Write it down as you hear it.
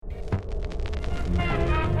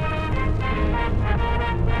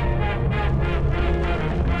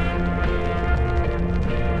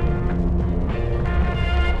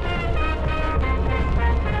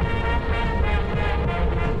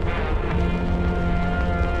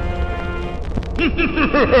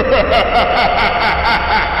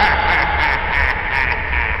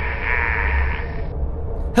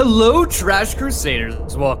Hello, Trash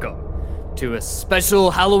Crusaders. Welcome to a special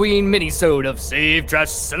Halloween mini-sode of Save Trash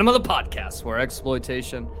Cinema, the podcast, where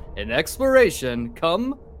exploitation and exploration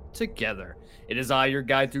come together. It is I, your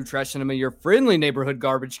guide through trash cinema, your friendly neighborhood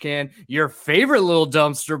garbage can, your favorite little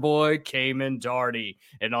dumpster boy, Cayman Darty.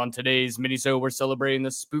 And on today's mini-sode, we're celebrating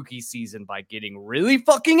the spooky season by getting really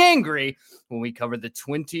fucking angry when we cover the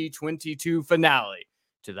 2022 finale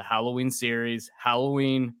to the Halloween series,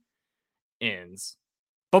 Halloween Ends.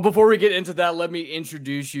 But before we get into that, let me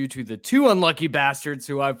introduce you to the two unlucky bastards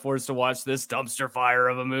who I've forced to watch this dumpster fire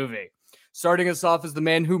of a movie. Starting us off is the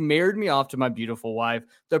man who married me off to my beautiful wife,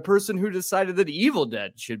 the person who decided that Evil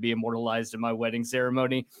Dead should be immortalized in my wedding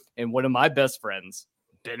ceremony, and one of my best friends,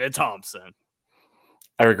 Bennett Thompson.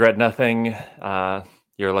 I regret nothing.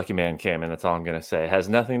 You're a lucky man, Cam, and that's all I'm going to say. It has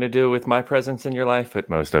nothing to do with my presence in your life, but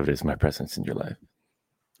most of it is my presence in your life.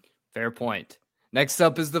 Fair point. Next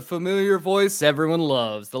up is the familiar voice everyone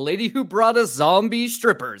loves, the lady who brought us zombie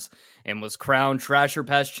strippers and was crowned Trasher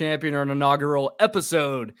Pass champion on an inaugural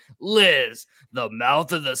episode, Liz, the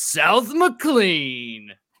Mouth of the South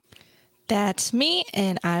McLean. That's me,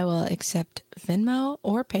 and I will accept Venmo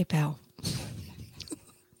or PayPal.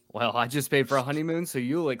 Well, I just paid for a honeymoon, so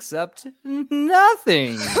you'll accept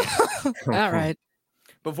nothing. All right.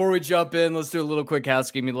 Before we jump in, let's do a little quick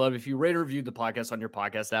housekeeping. Love, if you rate or review the podcast on your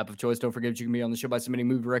podcast app of choice, don't forget you can be on the show by submitting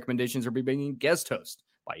movie recommendations or be being guest host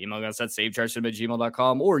by emailing us at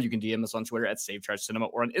savetrashcinema@gmail.com, or you can DM us on Twitter at savetrashcinema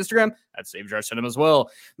or on Instagram at savetrashcinema as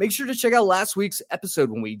well. Make sure to check out last week's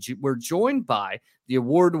episode when we were joined by the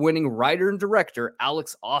award-winning writer and director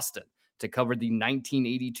Alex Austin to cover the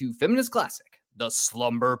 1982 feminist classic, The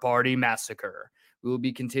Slumber Party Massacre. We will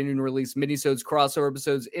be continuing to release minisodes, crossover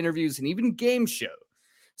episodes, interviews, and even game shows.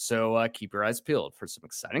 So keep your eyes peeled for some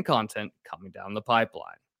exciting content coming down the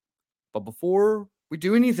pipeline. But before we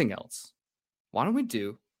do anything else, why don't we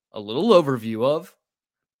do a little overview of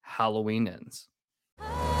Halloween Ends?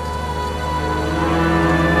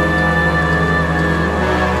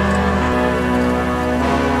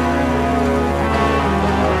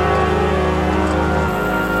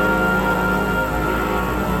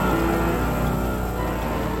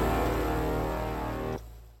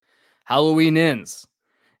 Halloween Ends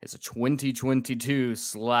is a 2022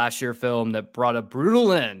 slasher film that brought a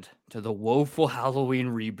brutal end to the woeful Halloween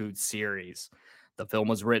reboot series. The film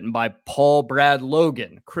was written by Paul Brad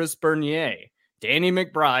Logan, Chris Bernier, Danny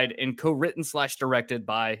McBride, and co-written/directed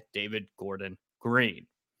by David Gordon Green.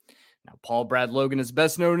 Now, Paul Brad Logan is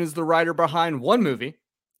best known as the writer behind one movie.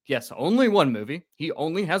 Yes, only one movie. He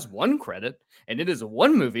only has one credit, and it is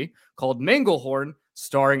one movie called Manglehorn,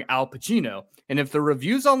 starring Al Pacino. And if the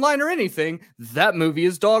reviews online are anything, that movie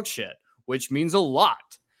is dog shit, which means a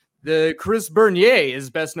lot. The Chris Bernier is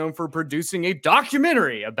best known for producing a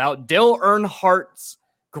documentary about Dale Earnhardt's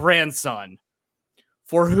grandson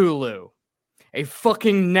for Hulu, a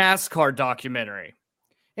fucking NASCAR documentary.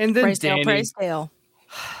 And then Praise Dale.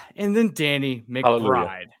 And then Danny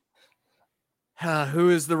McBride, who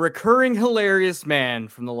is the recurring hilarious man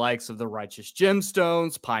from the likes of The Righteous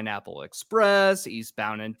Gemstones, Pineapple Express,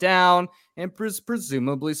 Eastbound and Down, and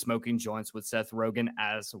presumably smoking joints with Seth Rogen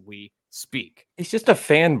as we speak. He's just a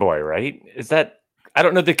fanboy, right? Is that... I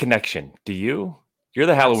don't know the connection. Do you? You're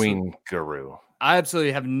the Halloween guru. I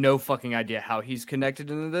absolutely have no fucking idea how he's connected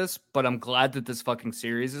into this, but I'm glad that this fucking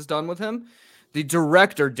series is done with him. The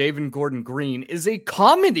director, David Gordon Green, is a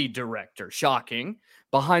comedy director, shocking,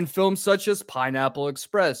 behind films such as Pineapple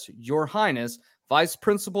Express, Your Highness, Vice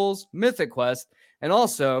Principals, Mythic Quest, and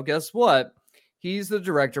also, guess what? He's the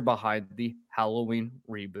director behind the Halloween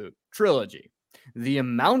reboot trilogy. The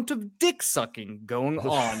amount of dick sucking going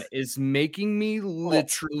on is making me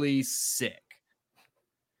literally sick.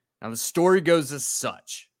 Now, the story goes as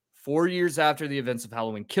such. 4 years after the events of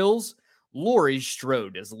Halloween Kills, Laurie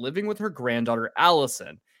Strode is living with her granddaughter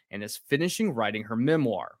Allison and is finishing writing her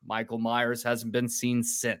memoir. Michael Myers hasn't been seen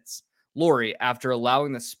since. Laurie, after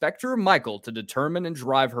allowing the specter of Michael to determine and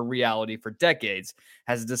drive her reality for decades,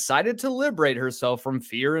 has decided to liberate herself from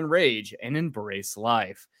fear and rage and embrace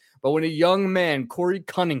life. But when a young man, Corey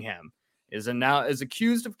Cunningham, is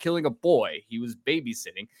accused of killing a boy he was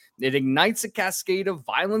babysitting, it ignites a cascade of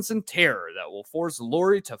violence and terror that will force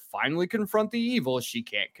Laurie to finally confront the evil she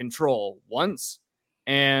can't control once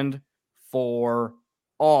and for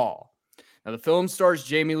all. Now, the film stars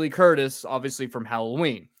Jamie Lee Curtis, obviously from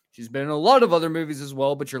Halloween. She's been in a lot of other movies as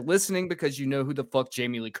well, but you're listening because you know who the fuck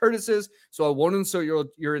Jamie Lee Curtis is, so I won't insult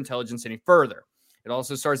your intelligence any further. It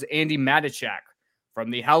also stars Andy Matichak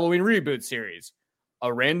from the Halloween reboot series,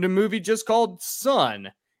 a random movie just called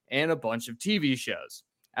Sun, and a bunch of TV shows,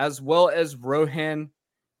 as well as Rohan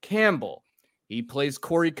Campbell. He plays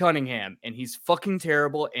Corey Cunningham, and he's fucking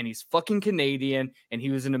terrible, and he's fucking Canadian, and he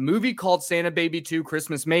was in a movie called Santa Baby 2,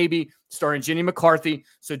 Christmas Maybe, starring Jenny McCarthy.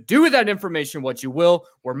 So do with that information what you will.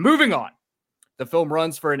 We're moving on. The film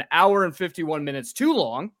runs for an hour and 51 minutes too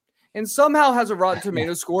long, and somehow has a Rotten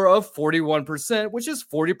Tomatoes score of 41%, which is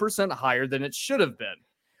 40% higher than it should have been.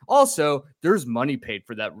 Also, there's money paid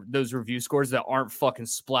for those review scores that aren't fucking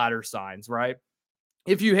splatter signs, right?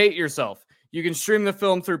 If you hate yourself, you can stream the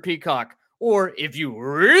film through Peacock. Or if you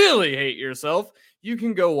really hate yourself, you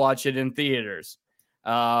can go watch it in theaters,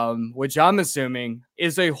 which I'm assuming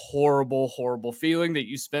is a horrible, horrible feeling that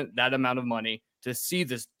you spent that amount of money to see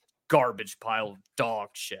this garbage pile of dog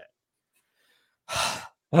shit.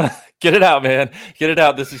 Get it out, man. Get it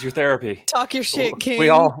out. This is your therapy. Talk your shit, King. We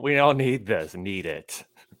all need this. Need it.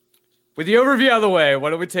 With the overview out of the way, why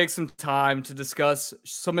don't we take some time to discuss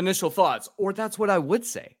some initial thoughts? Or that's what I would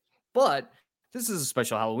say. But this is a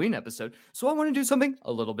special Halloween episode, so I want to do something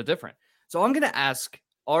a little bit different. So I'm going to ask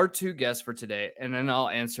our two guests for today, and then I'll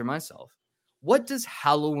answer myself. What does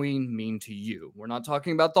Halloween mean to you? We're not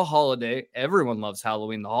talking about the holiday. Everyone loves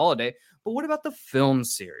Halloween, the holiday. But what about the film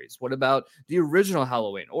series? What about the original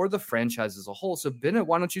Halloween or the franchise as a whole? So Bennett,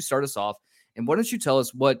 why don't you start us off? And why don't you tell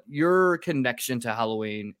us what your connection to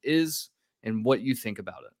Halloween is and what you think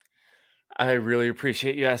about it? I really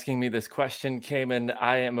appreciate you asking me this question, Cayman.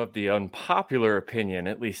 I am of the unpopular opinion,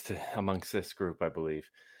 at least amongst this group, I believe,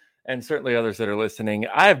 and certainly others that are listening.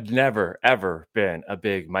 I've never, ever been a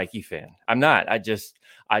big Mikey fan. I'm not.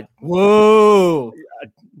 Whoa.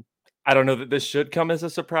 I don't know that this should come as a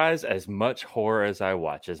surprise. As much horror as I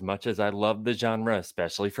watch, as much as I love the genre,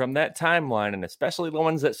 especially from that timeline, and especially the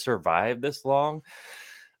ones that survive this long,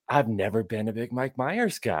 I've never been a big Mike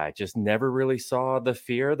Myers guy. Just never really saw the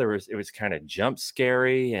fear. It was kind of jump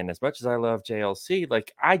scary. And as much as I love JLC,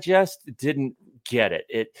 like I just didn't get it.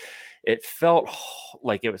 It felt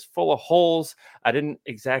like it was full of holes. I didn't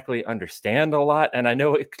exactly understand a lot. And I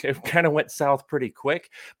know it kind of went south pretty quick,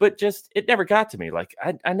 but just it never got to me. Like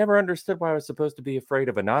I never understood why I was supposed to be afraid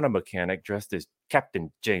of a nanomechanic dressed as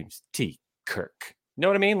Captain James T. Kirk. You know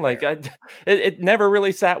what I mean? Like it never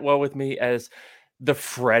really sat well with me as the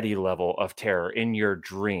Freddy level of terror in your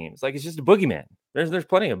dreams. Like it's just a boogeyman. There's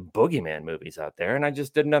plenty of boogeyman movies out there, and I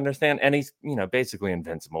just didn't understand. And he's basically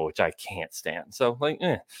invincible, which I can't stand. So like,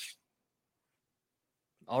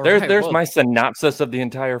 there's my synopsis of the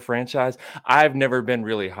entire franchise. I've never been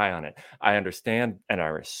really high on it. I understand and I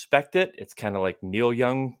respect it. It's kind of like Neil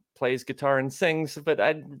Young plays guitar and sings, but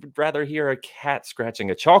I'd rather hear a cat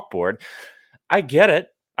scratching a chalkboard. I get it.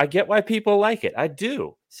 I get why people like it. I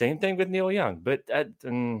do. Same thing with Neil Young, but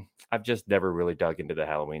I've just never really dug into the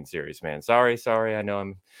Halloween series, man. Sorry. I know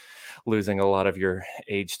I'm losing a lot of your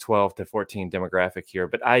age 12 to 14 demographic here,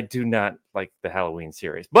 but I do not like the Halloween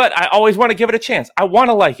series. But I always want to give it a chance. I want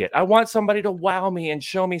to like it. I want somebody to wow me and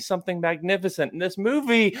show me something magnificent. And this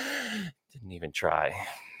movie didn't even try.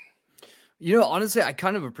 Honestly, I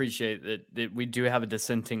kind of appreciate that we do have a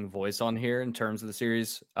dissenting voice on here in terms of the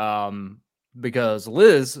series. Because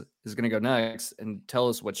Liz is going to go next and tell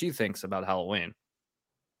us what she thinks about Halloween.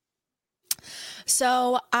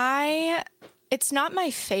 So it's not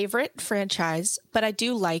my favorite franchise, but I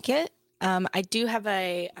do like it. I do have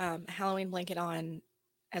a Halloween blanket on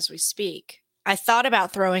as we speak. I thought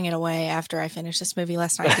about throwing it away after I finished this movie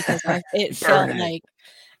last night because it felt like,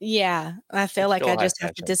 I feel like I just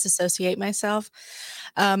have to disassociate myself.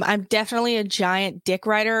 I'm definitely a giant dick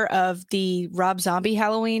rider of the Rob Zombie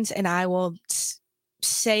Halloweens, and I will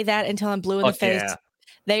say that until I'm blue in the face. Yeah.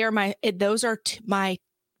 They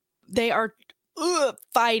are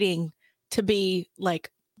fighting to be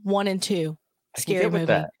like 1 and 2 scary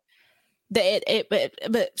movie.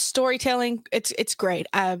 But storytelling, it's great.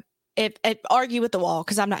 It argue with the wall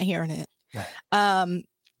because I'm not hearing it.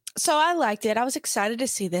 So I liked it. I was excited to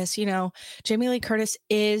see this. Jamie Lee Curtis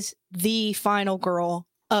is the final girl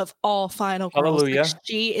of all final girls. Hallelujah. Like,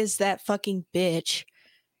 she is that fucking bitch.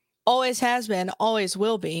 Always has been, always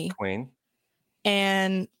will be. Queen.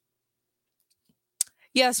 And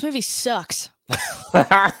this movie sucks.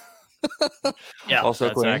 Yeah, also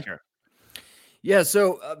that's Queen. Accurate. Yeah,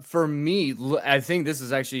 so for me, I think this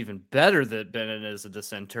is actually even better that Bennett is a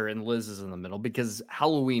dissenter and Liz is in the middle because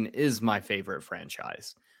Halloween is my favorite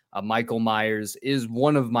franchise. Michael Myers is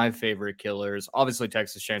one of my favorite killers. Obviously,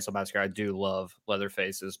 Texas Chainsaw Massacre, I do love.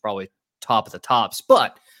 Leatherface is probably top of the tops.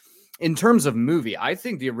 But in terms of movie, I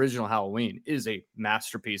think the original Halloween is a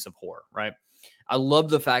masterpiece of horror, right? I love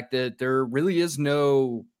the fact that there really is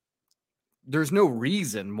no there's no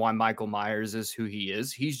reason why Michael Myers is who he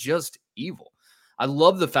is. He's just evil. I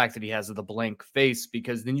love the fact that he has the blank face,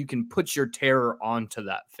 because then you can put your terror onto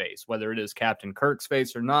that face, whether it is Captain Kirk's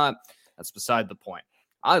face or not. That's beside the point.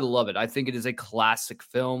 I love it. I think it is a classic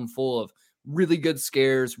film full of really good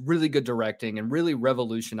scares, really good directing, and really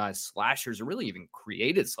revolutionized slashers, or really even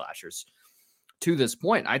created slashers to this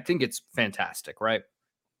point. I think it's fantastic, right?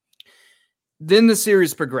 Then the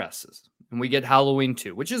series progresses, and we get Halloween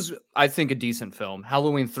 2, which is, I think, a decent film.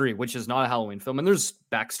 Halloween 3, which is not a Halloween film. And there's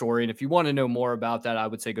backstory. And if you want to know more about that, I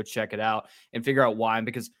would say go check it out and figure out why,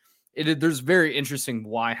 because there's very interesting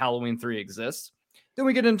why Halloween 3 exists. Then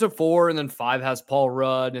we get into 4, and then 5 has Paul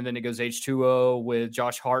Rudd, and then it goes H2O with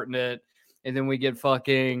Josh Hartnett, and then we get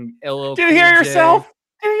fucking LL. Do you hear yourself?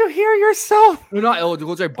 Do you hear yourself? We're not LL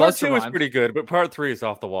Cool J. Part 2 is pretty good, but part 3 is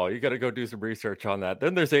off the wall. You got to go do some research on that.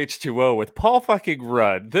 Then there's H2O with Paul fucking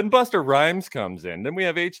Rudd. Then Buster Rhymes comes in. Then we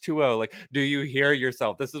have H2O. Like, do you hear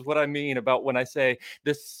yourself? This is what I mean about when I say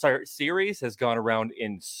this series has gone around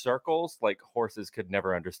in circles like horses could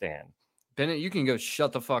never understand. Bennett, you can go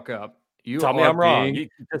shut the fuck up. You tell me I'm wrong. You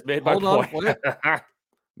just made my point.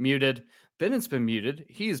 Muted. Bennett's been muted.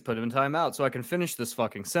 He's put him in timeout so I can finish this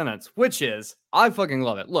fucking sentence, which is, I fucking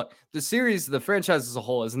love it. Look, the series, the franchise as a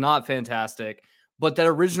whole is not fantastic, but that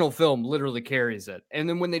original film literally carries it. And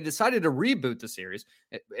then when they decided to reboot the series,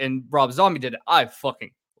 and Rob Zombie did it, I fucking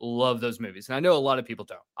love those movies. And I know a lot of people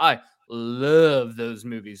don't. I love those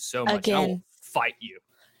movies so much. Again, I will fight you.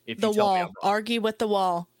 If the you tell wall. Argue with the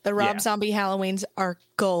wall. The Rob Zombie Halloweens are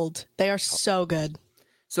gold. They are so good.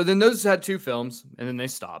 So then those had 2 films, and then they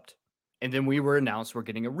stopped. And then we were announced we're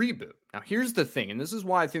getting a reboot. Now, here's the thing, and this is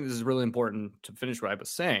why I think this is really important to finish what I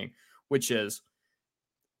was saying, which is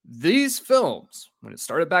these films, when it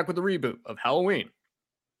started back with the reboot of Halloween,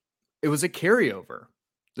 it was a carryover,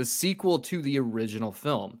 the sequel to the original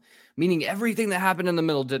film, meaning everything that happened in the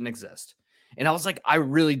middle didn't exist. And I was like, I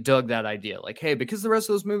really dug that idea. Like, hey, because the rest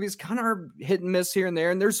of those movies kind of are hit and miss here and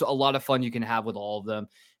there, and there's a lot of fun you can have with all of them,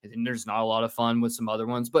 and then there's not a lot of fun with some other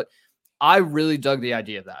ones, but I really dug the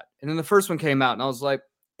idea of that. And then the first one came out, and I was like,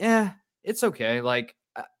 it's okay. Like,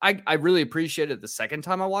 I really appreciated it the second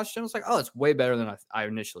time I watched it. I was like, oh, it's way better than I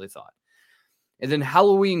initially thought. And then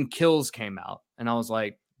Halloween Kills came out, and I was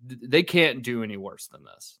like, they can't do any worse than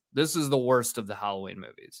this. This is the worst of the Halloween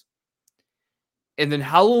movies. And then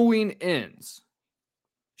Halloween Ends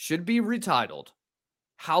should be retitled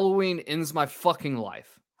Halloween Ends My Fucking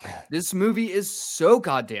Life. This movie is so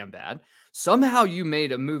goddamn bad. Somehow you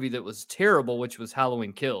made a movie that was terrible, which was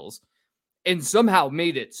Halloween Kills, and somehow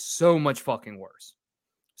made it so much fucking worse.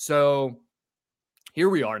 So here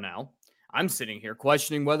we are now. I'm sitting here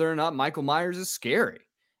questioning whether or not Michael Myers is scary.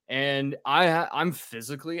 And I'm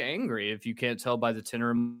physically angry, if you can't tell by the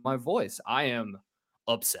tenor of my voice. I am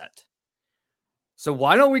upset. So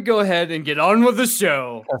why don't we go ahead and get on with the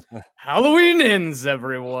show? Halloween Ends,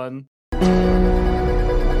 everyone.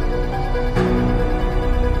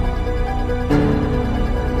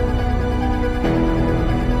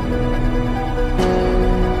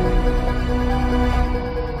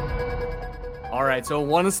 All right, so I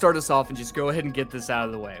want to start us off and just go ahead and get this out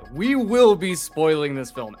of the way. We will be spoiling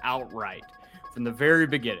this film outright from the very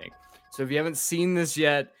beginning. So if you haven't seen this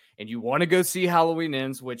yet and you want to go see Halloween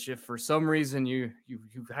Ends, which if for some reason you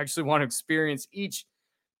actually want to experience each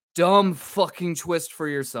dumb fucking twist for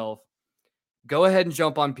yourself, go ahead and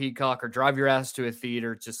jump on Peacock or drive your ass to a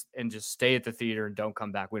theater just stay at the theater and don't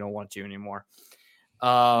come back. We don't want you anymore.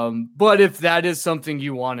 But if that is something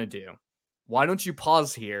you want to do, why don't you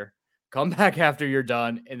pause here? Come back after you're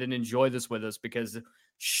done and then enjoy this with us because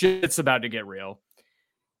shit's about to get real.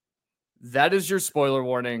 That is your spoiler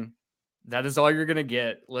warning. That is all you're going to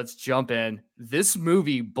get. Let's jump in. This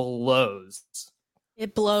movie blows.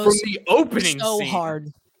 It blows from the opening so scene.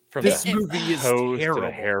 Hard. From This the movie is toes terrible. to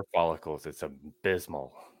the hair follicles. It's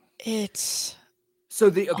abysmal. It's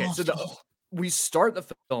So we start the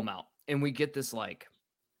film out and we get this like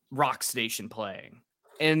rock station playing.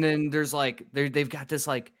 And then there's like they've got this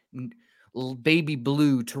like baby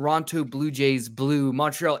blue, Toronto Blue Jays blue,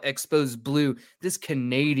 Montreal Expos blue, this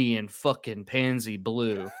Canadian fucking pansy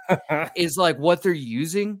blue is like what they're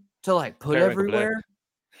using to like put everywhere.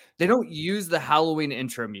 They don't use the Halloween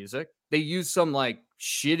intro music. they used some like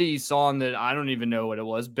shitty song that I don't even know what it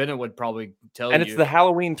was. Bennett would probably tell And you. it's the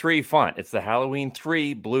Halloween 3 font. It's the Halloween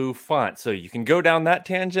 3 blue font. So you can go down that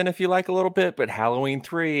tangent if you like a little bit, but Halloween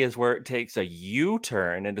 3 is where it takes a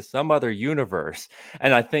U-turn into some other universe.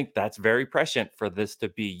 And I think that's very prescient for this to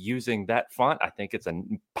be using that font. I think it's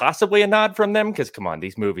possibly a nod from them because, come on,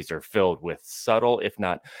 these movies are filled with subtle, if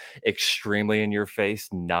not extremely in your face,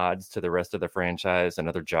 nods to the rest of the franchise and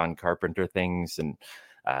other John Carpenter things. And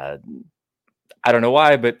I don't know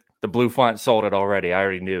why, but the blue font sold it already. I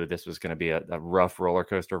already knew this was going to be a rough roller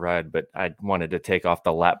coaster ride, but I wanted to take off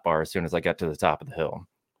the lap bar as soon as I got to the top of the hill.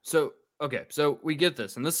 So, okay, so we get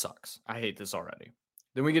this, and this sucks. I hate this already.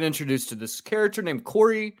 Then we get introduced to this character named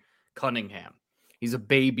Corey Cunningham. He's a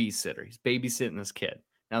babysitter. He's babysitting this kid.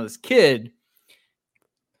 Now, this kid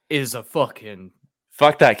is a fucking...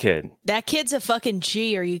 Fuck that kid. That kid's a fucking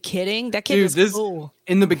G. Are you kidding? That kid was cool.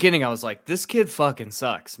 In the beginning, I was like, this kid fucking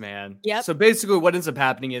sucks, man. Yep. So basically what ends up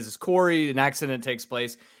happening is Corey, an accident takes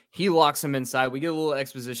place. He locks him inside. We get a little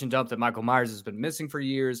exposition dump that Michael Myers has been missing for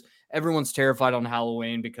years. Everyone's terrified on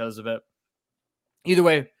Halloween because of it. Either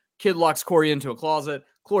way, kid locks Corey into a closet.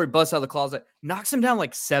 Corey busts out of the closet, knocks him down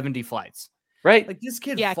like 70 flights. Right. Like this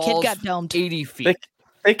kid kid falls got domed. 80 feet.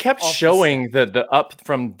 They kept showing the up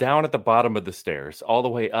from down at the bottom of the stairs all the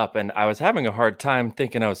way up. And I was having a hard time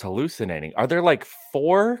thinking I was hallucinating. Are there like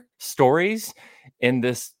 4 stories in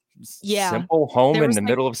this simple home in the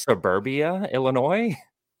middle of suburbia, Illinois?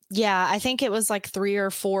 Yeah, I think it was like 3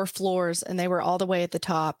 or 4 floors and they were all the way at the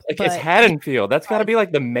top. Like it's Haddonfield. That's got to be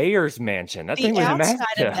like the mayor's mansion. That thing was massive.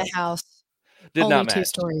 The outside of the house. Did only not match. 2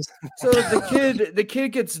 stories. So the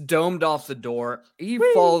kid gets domed off the door. He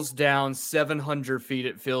falls down 700 feet.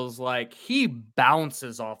 It feels like he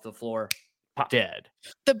bounces off the floor, dead.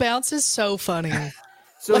 The bounce is so funny.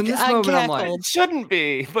 So in this moment, cackled. I'm like, it shouldn't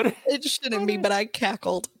be, but it shouldn't be. But I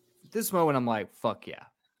cackled. This moment, I'm like, fuck yeah.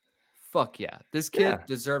 This kid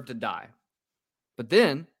deserved to die. But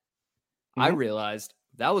then I realized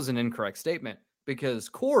that was an incorrect statement because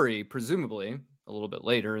Corey, presumably a little bit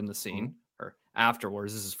later in the scene. Or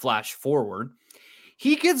afterwards, this is flash forward,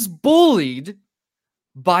 he gets bullied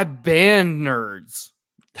by band nerds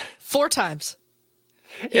 4 times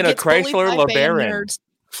in a Chrysler LeBaron.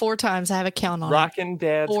 4 times. I have a count on Rockin'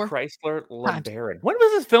 Dad's Chrysler LeBaron. When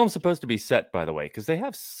was this film supposed to be set, by the way? Because they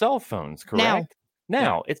have cell phones, correct?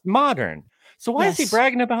 Now it's modern. So why is he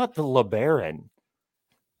bragging about the LeBaron?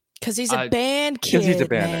 Because he's a band kid. Because he's a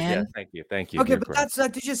band nerd. Yeah, thank you. Okay, but that's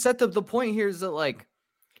that. Did you set the point here? Is that like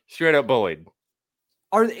straight up bullied?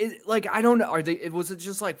 Are they, like, I don't know. Are they? Was it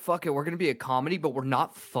just like, fuck it, we're gonna be a comedy, but we're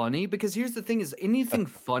not funny? Because here's the thing: is anything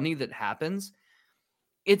funny that happens,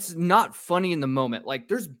 it's not funny in the moment. Like,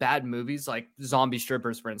 there's bad movies, like Zombie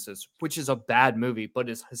Strippers, for instance, which is a bad movie, but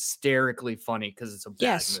is hysterically funny because it's a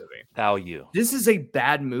bad movie. Value. This is a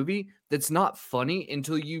bad movie that's not funny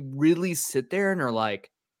until you really sit there and are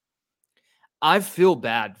like, I feel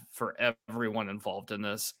bad for everyone involved in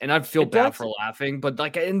this, and I feel bad for laughing. But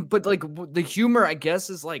the humor, I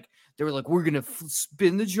guess, is like they were like, we're gonna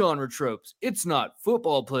spin the genre tropes. It's not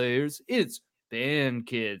football players, it's band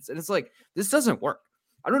kids, and it's like this doesn't work.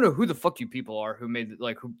 I don't know who the fuck you people are who made we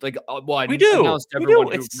do.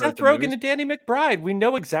 It's Seth Rogen and Danny McBride. We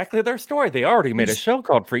know exactly their story. They already made a show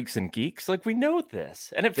called Freaks and Geeks. Like, we know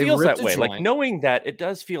this, and it feels that way. Like, knowing that, it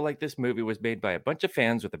does feel like this movie was made by a bunch of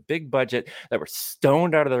fans with a big budget that were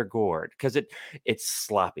stoned out of their gourd because it's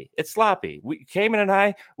sloppy. It's sloppy. Cayman and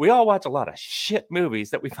I, we all watch a lot of shit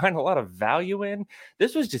movies that we find a lot of value in.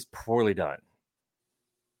 This was just poorly done.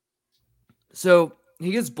 So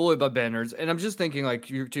he gets bullied by banners, and I'm just thinking, like,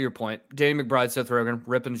 to your point, Danny McBride, Seth Rogen,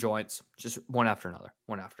 ripping joints, just one after another.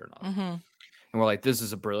 Mm-hmm. And we're like, this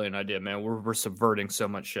is a brilliant idea, man. We're subverting so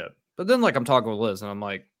much shit. But then, like, I'm talking with Liz, and I'm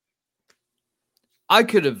like, I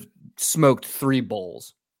could have smoked 3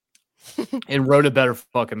 bowls and wrote a better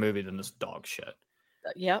fucking movie than this dog shit.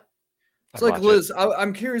 Yep. It's like, Liz,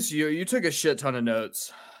 I'm curious, you took a shit ton of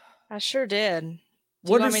notes. I sure did.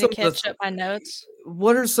 Do you want me to catch up my notes?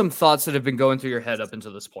 What are some thoughts that have been going through your head up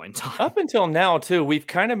until this point in time? Up until now, too, we've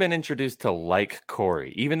kind of been introduced to like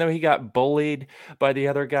Corey, even though he got bullied by the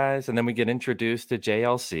other guys. And then we get introduced to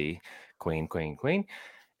JLC, Queen.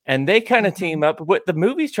 And they kind of team up. What the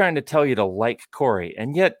movie's trying to tell you to like Corey.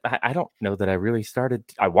 And yet, I don't know that I really started.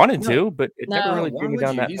 I wanted to, but it never really drew me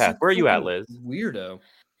down that path. Where are you at, Liz? Weirdo.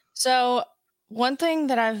 So one thing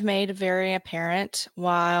that I've made very apparent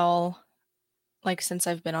since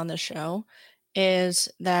I've been on the show is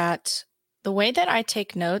that the way that I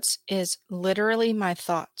take notes is literally my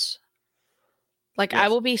thoughts. Like I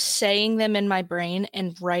will be saying them in my brain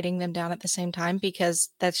and writing them down at the same time because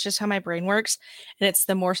that's just how my brain works. And it's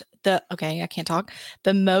the I can't talk.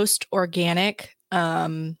 The most organic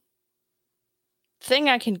thing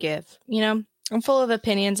I can give, I'm full of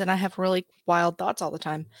opinions and I have really wild thoughts all the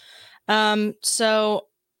time. So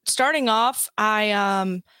starting off,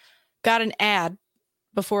 I got an ad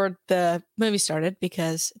before the movie started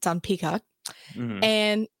because it's on Peacock. Mm-hmm.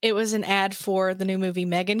 And it was an ad for the new movie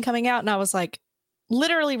Megan coming out. And I was like,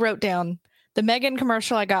 literally wrote down the Megan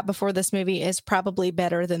commercial I got before this movie is probably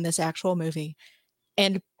better than this actual movie.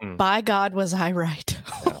 And by God, was I right.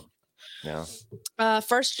 Yeah.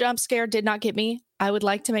 First jump scare did not get me. I would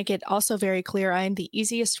like to make it also very clear. I am the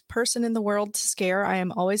easiest person in the world to scare. I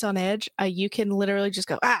am always on edge. You can literally just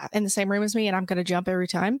go, in the same room as me, and I'm going to jump every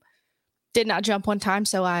time. Did not jump one time,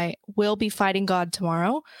 so I will be fighting God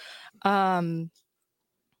tomorrow. The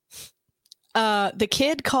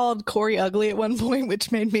kid called Corey ugly at one point,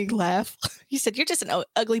 which made me laugh. He said, "You're just an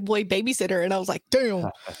ugly boy babysitter." And I was like, damn,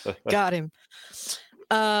 got him.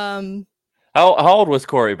 How old was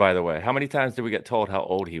Corey, by the way? How many times did we get told how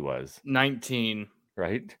old he was? 19.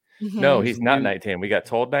 Right? Mm-hmm. No, he's not 19. We got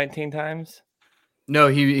told 19 times? No,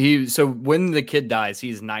 he so when the kid dies,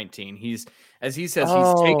 he's 19. He's, as he says, he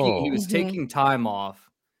was taking time off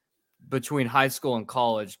between high school and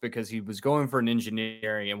college because he was going for an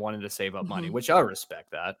engineering and wanted to save up money, which I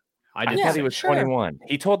respect that. I thought he was 21.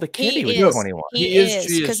 He told the kid he was 21. He is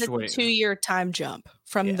because it's a 2-year time jump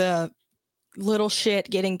from the little shit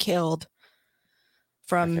getting killed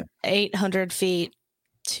from 800 feet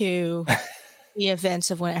to the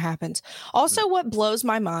events of when it happens. Also, what blows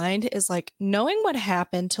my mind is like knowing what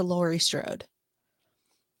happened to Laurie Strode.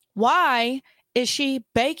 Why is she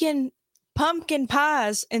baking pumpkin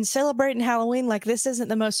pies and celebrating Halloween like this isn't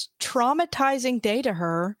the most traumatizing day to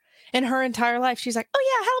her in her entire life? She's like, oh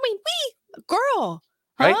yeah, Halloween, girl.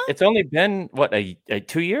 Huh? Right? It's only been what a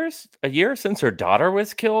 2 years, a year since her daughter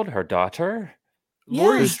was killed. Her daughter,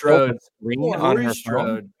 Laurie Strode, on her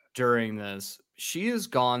phone. During this, she has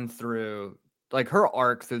gone through like her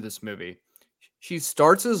arc through this movie. She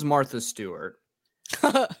starts as Martha Stewart.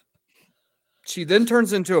 She then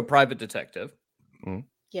turns into a private detective.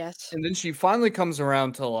 Yes. And then she finally comes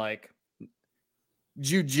around to like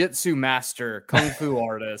jujitsu master, kung fu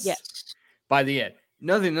artist. Yes. By the end.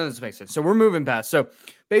 None of this makes sense. So we're moving past. So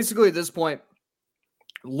basically at this point,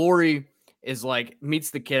 Laurie is like,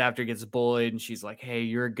 meets the kid after he gets bullied. And she's like, hey,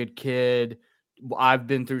 you're a good kid. I've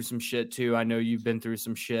been through some shit too. I know you've been through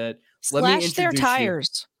some shit. Slash their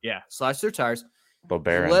tires. Yeah. Slash their tires.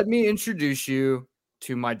 Baron. Let me introduce you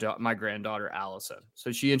to my granddaughter, Allison.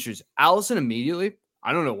 So she introduces Allison immediately.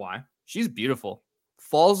 I don't know why. She's beautiful.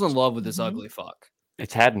 Falls in love with this ugly fuck.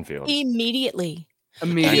 It's Haddonfield. Immediately.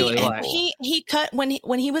 He cut when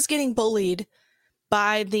he was getting bullied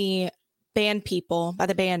by the band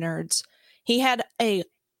nerds. He had a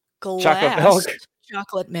glass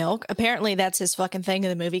chocolate milk. Apparently, that's his fucking thing in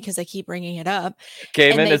the movie because they keep bringing it up.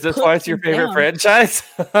 Cayman, is this why it's your favorite franchise?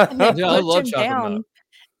 Yeah, I love chocolate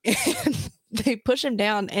milk. They push him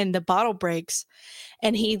down, and the bottle breaks,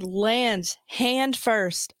 and he lands hand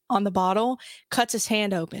first on the bottle, cuts his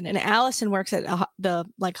hand open. And Allison works at the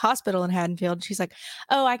hospital in Haddonfield. She's like,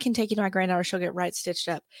 "Oh, I can take you to my granddaughter. She'll get right stitched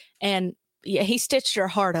up." And yeah, he stitched her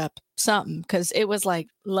heart up something because it was like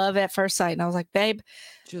love at first sight. And I was like, "Babe,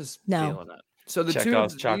 just no." feeling it. So the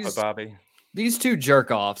chocolate Bobby. These two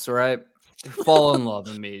jerk offs, right? Fall in love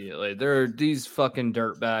immediately. They're these fucking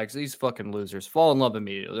dirtbags, these fucking losers fall in love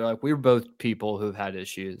immediately. They're like, we're both people who've had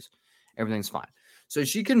issues. Everything's fine. So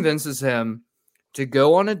she convinces him to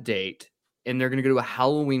go on a date and they're going to go to a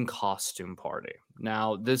Halloween costume party.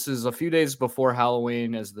 Now, this is a few days before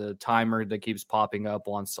Halloween as the timer that keeps popping up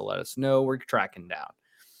wants to let us know we're tracking down.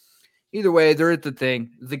 Either way, they're at the thing.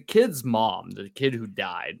 The kid's mom, the kid who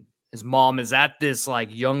died, his mom is at this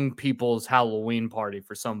like young people's Halloween party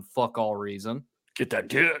for some fuck all reason. Get that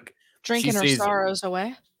dick. Drinking her sorrows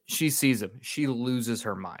away. She sees him. She loses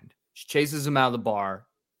her mind. She chases him out of the bar.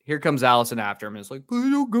 Here comes Allison after him. And it's like,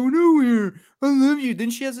 please don't go nowhere. I love you. Then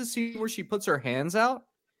she has a scene where she puts her hands out.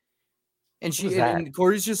 And and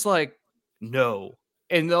Corey's just like, no.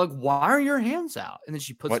 And they're like, why are your hands out? And then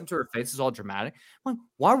she puts them to her face. It's all dramatic. I'm like,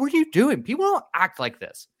 why were you doing? People don't act like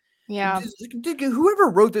this. Yeah. Whoever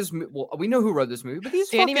wrote this movie, well, we know who wrote this movie, but these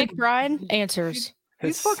Danny McBride answers.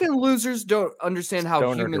 These fucking losers don't understand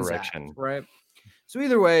how humans act, right? So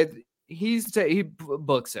either way, he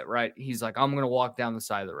books it, right? He's like, I'm gonna walk down the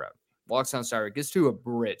side of the road. Walks down the side of the road, gets to a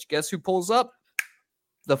bridge. Guess who pulls up?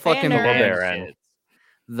 The fucking band kids.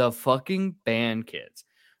 The fucking band kids.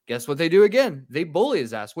 Guess what they do again? They bully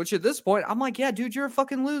his ass, which at this point, I'm like, yeah, dude, you're a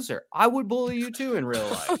fucking loser. I would bully you too in real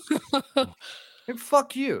life. Like,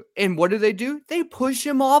 fuck you. And what do? They push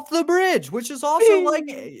him off the bridge, which is also like,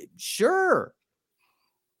 sure.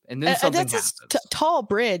 And then something that's happens. a tall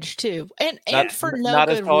bridge too, and for no not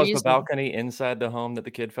good as tall reason. as the balcony inside the home that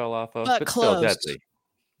the kid fell off of, but close. still deadly.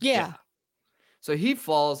 Yeah. So he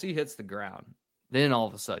falls, he hits the ground. Then all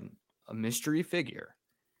of a sudden, a mystery figure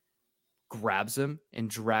grabs him and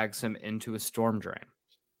drags him into a storm drain.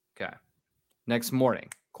 Okay. Next morning,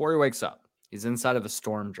 Corey wakes up. He's inside of a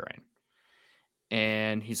storm drain.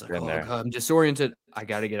 And he's like, oh, God, I'm disoriented. I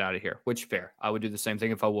got to get out of here. Which, fair. I would do the same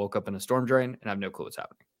thing if I woke up in a storm drain and I have no clue what's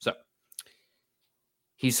happening. So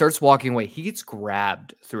he starts walking away. He gets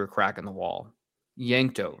grabbed through a crack in the wall,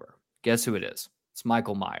 yanked over. Guess who it is? It's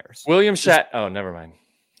Michael Myers. William Shat. Oh, never mind.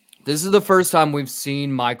 This is the first time we've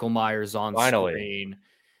seen Michael Myers on screen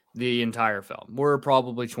the entire film. We're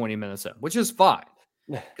probably 20 minutes in, which is fine.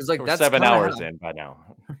 Because like that's 7 hours in by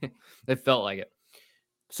now. It felt like it.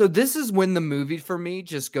 So this is when the movie for me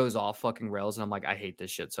just goes off fucking rails, and I'm like, I hate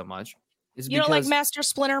this shit so much. You don't like Master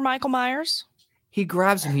Splinter Michael Myers? He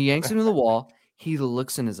grabs him, he yanks him to the wall, he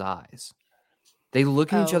looks in his eyes. They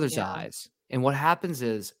look in each other's eyes. And what happens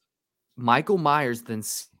is Michael Myers then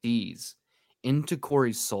sees into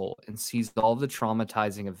Corey's soul and sees all the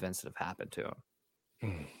traumatizing events that have happened to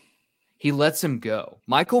him. He lets him go.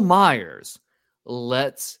 Michael Myers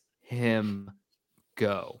lets him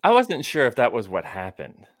go. I wasn't sure if that was what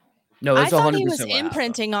happened. No, that's 100% I thought he was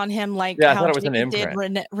imprinting on him like I how thought it was an Jamie did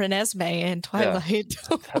imprint. Renesmee in Twilight.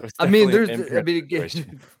 I mean,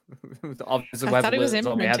 obviously, I thought it was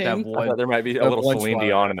imprinting. I thought there might be a little Celine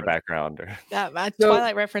Dion in the background.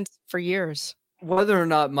 Twilight reference for years. Whether or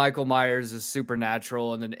not Michael Myers is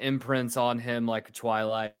supernatural and then imprints on him like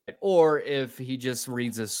Twilight, or if he just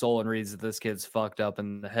reads his soul and reads that this kid's fucked up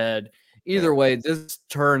in the head, either way, this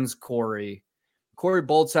turns Corey. Corey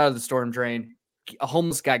bolts out of the storm drain. A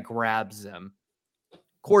homeless guy grabs him.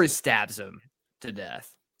 Corey stabs him to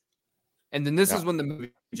death. And then this is when the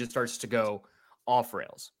movie just starts to go off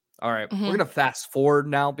rails. All right, we're going to fast forward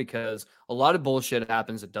now because a lot of bullshit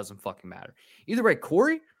happens. It doesn't fucking matter. Either way,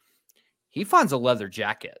 Corey, he finds a leather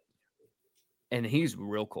jacket. And he's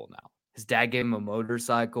real cool now. His dad gave him a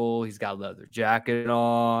motorcycle. He's got a leather jacket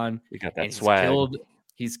on. He got that swag.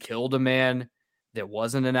 He's killed a man that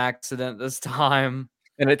wasn't an accident this time.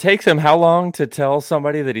 And it takes him how long to tell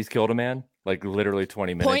somebody that he's killed a man? Like literally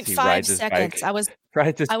 20 minutes. 0.5 seconds. I was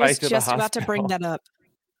just about to bring that up.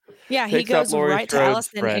 Yeah, he goes right to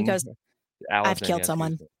Allison and goes, I've killed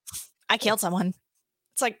someone. I killed someone.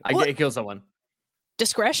 It's like, I killed someone.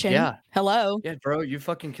 Discretion. Yeah. Hello. Yeah, bro, you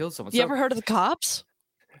fucking killed someone. You ever heard of the cops?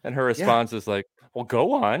 And her response is like, well,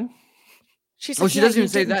 go on. She's like, she doesn't even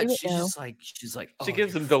say that. She's like, she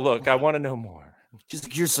gives him the look. I want to know more. She's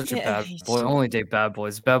like, you're such a bad boy. I only date bad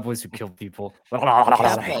boys. Bad boys who kill people. Bad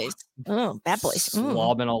boys. Oh, bad boys.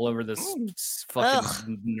 Slobbing all over this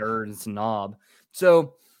fucking nerd snob.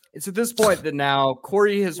 So it's at this point that now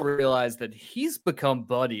Corey has realized that he's become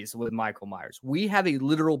buddies with Michael Myers. We have a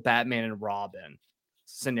literal Batman and Robin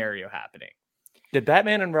scenario happening. Did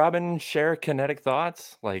Batman and Robin share kinetic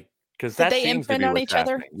thoughts? Like, because that they seems to imprint be on what's each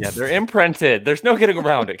happening. other? Yeah, they're imprinted. There's no getting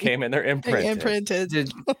around it. Came in, they're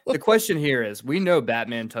imprinted. The question here is: we know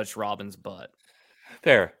Batman touched Robin's butt.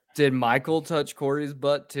 Fair. Did Michael touch Corey's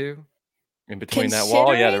butt too? In between that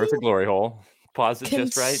wall, yeah, there was a glory hole. Pause it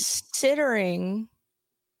just right. Considering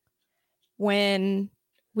when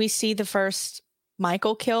we see the first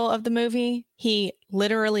Michael kill of the movie, he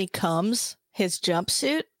literally comes his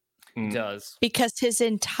jumpsuit. He does. Because his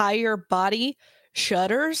entire body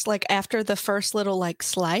shudders like after the first little like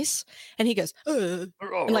slice, and he goes and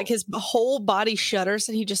like his whole body shudders,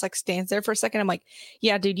 and he just like stands there for a second. I'm like,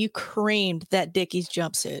 yeah, dude, you creamed that Dickies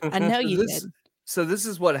jumpsuit. I know you did. So this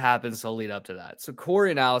is what happens to lead up to that. So Corey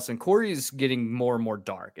and Allison, Corey's getting more and more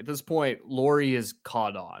dark. At this point, Lori is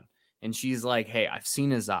caught on. And she's like, hey, I've seen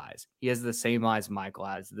his eyes. He has the same eyes Michael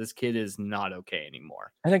has. This kid is not okay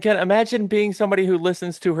anymore. And again, imagine being somebody who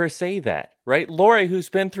listens to her say that, right? Lori, who's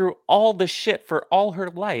been through all the shit for all her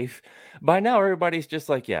life. By now, everybody's just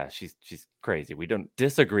like, yeah, she's crazy. We don't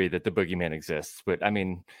disagree that the boogeyman exists. But I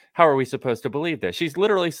mean, how are we supposed to believe this? She's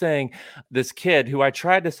literally saying this kid who I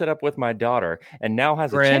tried to set up with my daughter and now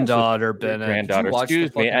has granddaughter,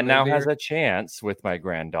 excuse me, and now has a chance with my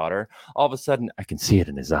granddaughter. All of a sudden, I can see it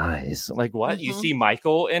in his eyes. Like, what? You see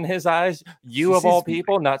Michael in his eyes? You of all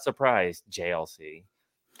people? Not surprised. JLC.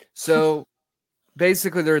 So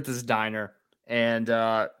basically, they're at this diner,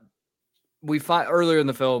 and we find earlier in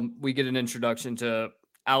the film, we get an introduction to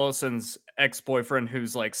Allison's ex-boyfriend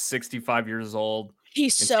who's like 65 years old.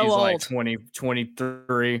 He's and so she's like old. 20,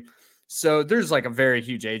 23. So there's like a very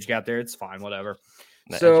huge age gap there. It's fine, whatever.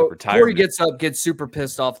 The edge So of Corey retirement. gets up, gets super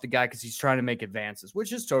pissed off at the guy because he's trying to make advances,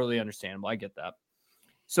 which is totally understandable. I get that.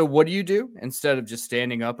 So what do? Instead of just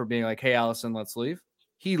standing up or being like, hey, Allison, let's leave,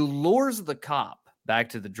 he lures the cop back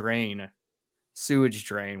to the sewage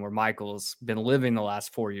drain, where Michael's been living the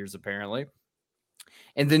last 4 years, apparently.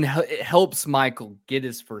 And then it helps Michael get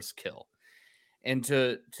his first kill. And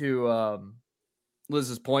to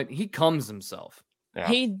Liz's point, he comes himself. Yeah.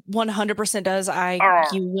 He 100% does.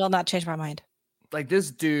 You will not change my mind. Like,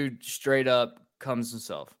 this dude straight up comes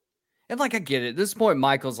himself. And like, I get it. At this point,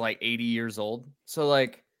 Michael's like 80 years old. So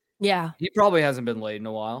like, Yeah. he probably hasn't been laid in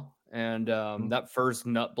a while. And that first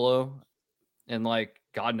nut blow in like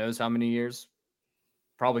God knows how many years,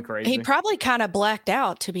 probably crazy. He probably kind of blacked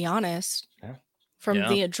out, to be honest. Yeah. From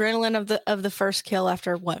the adrenaline of the first kill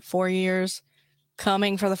after 4 years,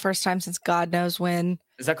 coming for the first time since God knows when.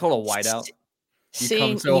 Is that called a whiteout? You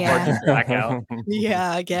come so yeah. hard to black out.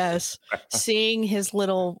 Yeah, I guess. Seeing his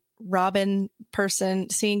little Robin person,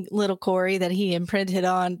 seeing little Corey that he imprinted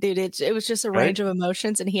on, dude, it was just a range of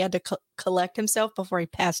emotions, and he had to collect himself before he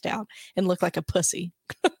passed out and looked like a pussy.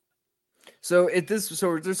 So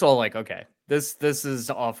it's all like, okay, this is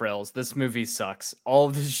off rails. This movie sucks. All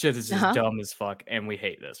of this shit is just dumb as fuck, and we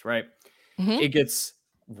hate this, right? It gets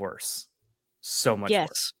worse. So much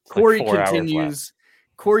worse. Corey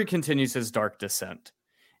continues his dark descent.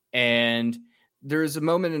 And there's a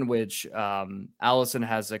moment in which Allison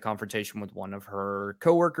has a confrontation with one of her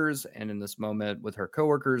coworkers. And in this moment with her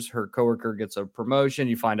coworker gets a promotion.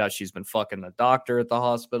 You find out she's been fucking the doctor at the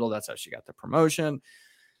hospital. That's how she got the promotion.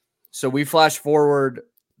 So we flash forward.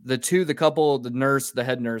 The couple, the nurse, the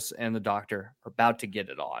head nurse, and the doctor are about to get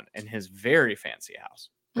it on in his very fancy house.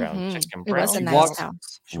 Brown chicken It brown. was a nice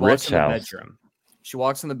house. She walks in the bedroom. She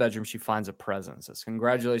walks in the bedroom. She finds a present. Says,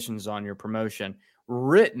 "Congratulations on your promotion."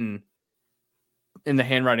 Written in the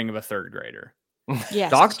handwriting of a third grader.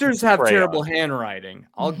 Yes. Doctors have terrible handwriting.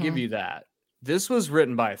 I'll give you that. This was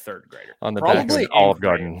written by a third grader. On the back of an Olive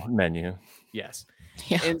Garden menu. Yes.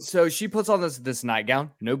 Yeah. And so she puts on this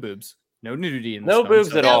nightgown. No boobs. No nudity in this No film,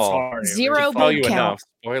 boobs so at that's all. hard. Zero boob count. Enough.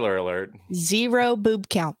 Spoiler alert. 0 boob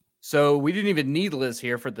count. So we didn't even need Liz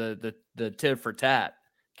here for the tit for tat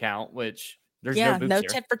count, which there's no boobs here.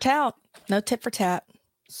 Tit for tat. No tit for tat.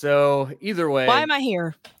 So either way, why am I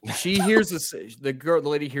here? She hears the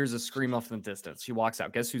lady hears a scream off in the distance. She walks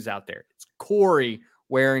out. Guess who's out there? It's Corey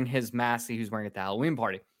wearing his mask that he was wearing at the Halloween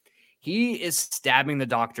party. He is stabbing the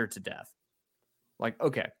doctor to death. Like,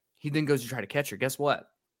 okay. He then goes to try to catch her. Guess what?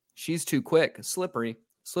 She's too quick, slippery,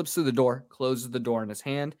 slips through the door, closes the door in his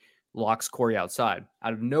hand, locks Corey outside.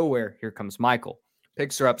 Out of nowhere, here comes Michael.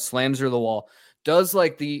 Picks her up, slams her to the wall, does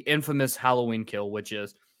like the infamous Halloween kill, which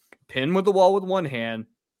is pin with the wall with one hand,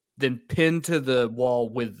 then pin to the wall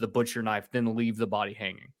with the butcher knife, then leave the body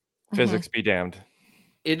hanging. Physics be damned.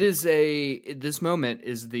 This is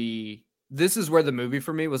where the movie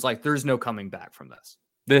for me was like, there's no coming back from this.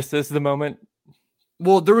 This is the moment.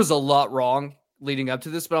 Well, there was a lot wrong leading up to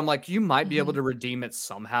this, but I'm like, you might be able to redeem it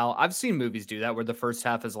somehow. I've seen movies do that where the first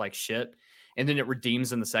half is like shit and then it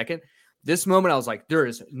redeems in the second. This moment, I was like, there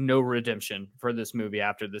is no redemption for this movie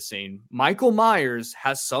after this scene. Michael Myers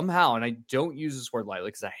has somehow, and I don't use this word lightly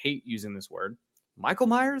because I hate using this word. Michael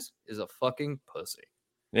Myers is a fucking pussy.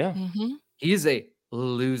 Yeah. He is a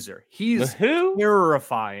loser. He's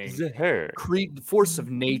terrifying. Force of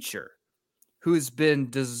nature who has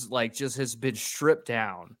been has been stripped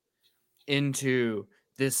down into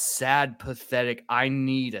this sad, pathetic, I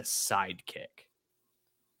need a sidekick.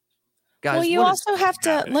 Guys, well, you also have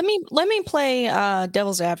to let me play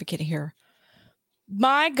devil's advocate here.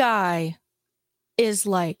 My guy is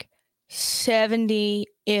like 70,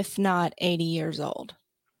 if not 80 years old.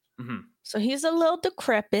 So he's a little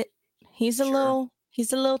decrepit. He's a little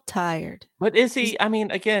tired. But is he? I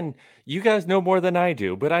mean, again, you guys know more than I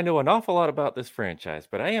do, but I know an awful lot about this franchise.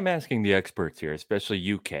 But I am asking the experts here,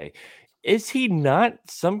 especially UK. Is he not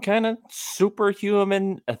some kind of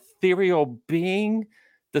superhuman, ethereal being?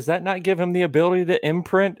 Does that not give him the ability to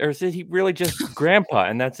imprint, or is he really just grandpa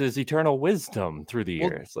and that's his eternal wisdom through the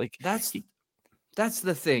years? Like that's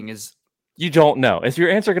the thing is you don't know. Is your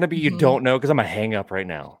answer going to be you don't know? Because I'm gonna hang up right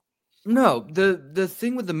now. No, the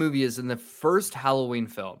thing with the movie is in the first Halloween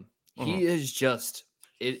film, he is just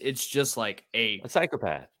it's just like a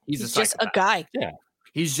psychopath. He's just a guy. Yeah,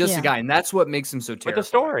 he's just a guy, and that's what makes him so terrifying. With a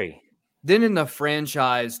story. Then in the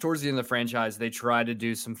franchise, towards the end of the franchise, they try to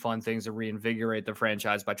do some fun things to reinvigorate the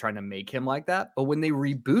franchise by trying to make him like that. But when they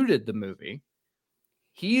rebooted the movie,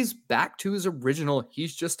 he's back to his original.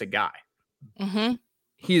 He's just a guy.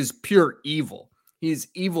 He is pure evil. He's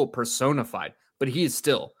evil personified, but he is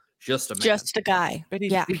still just a man. Just a guy. But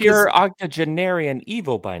he's Yeah. pure octogenarian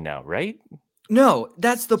evil by now, right? No,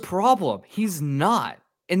 that's the problem. He's not.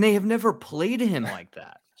 And they have never played him like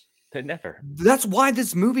that. They never. That's why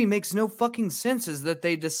this movie makes no fucking sense, is that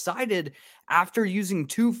they decided after using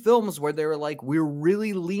 2 films where they were like, we're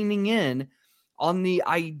really leaning in on the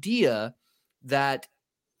idea that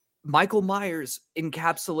Michael Myers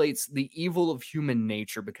encapsulates the evil of human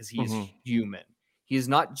nature because he is human. He is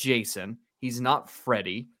not Jason. He's not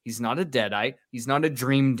Freddy. He's not a Deadite. He's not a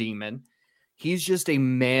dream demon. He's just a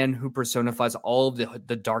man who personifies all of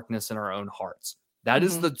the darkness in our own hearts. That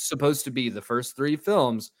is supposed to be the first 3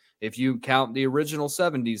 films. If you count the original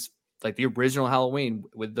 70s, like the original Halloween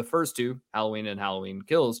with the first 2, Halloween and Halloween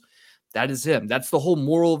Kills, that is him. That's the whole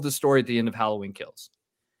moral of the story at the end of Halloween Kills.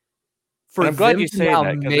 I'm glad you say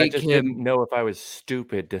that, because I just didn't know if I was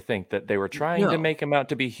stupid to think that they were trying to make him out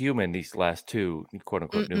to be human, these last 2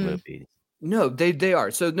 quote-unquote new movies. No, they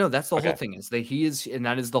are. So no, that's the whole thing, is that he is, and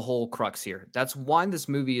that is the whole crux here. That's why this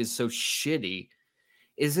movie is so shitty,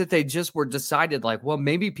 is that they just were decided like, well,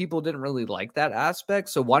 maybe people didn't really like that aspect,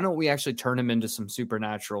 so why don't we actually turn him into some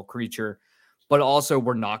supernatural creature? But also,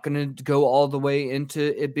 we're not going to go all the way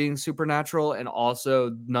into it being supernatural, and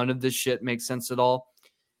also none of this shit makes sense at all.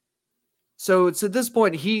 So it's at this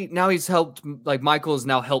point, he's helped, like Michael has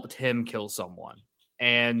now helped him kill someone,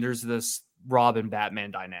 and there's this Robin Batman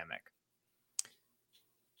dynamic.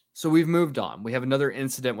 So we've moved on. We have another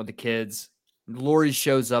incident with the kids. Laurie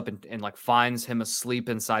shows up and like finds him asleep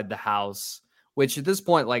inside the house, which at this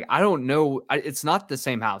point, like, I don't know. It's not the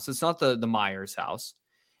same house. It's not the Myers house.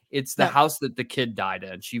 It's the house that the kid died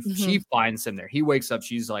in. She finds him there. He wakes up.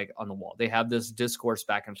 She's like on the wall. They have this discourse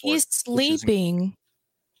back and forth. He's sleeping.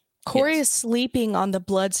 Corey is sleeping on the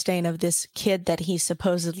bloodstain of this kid that he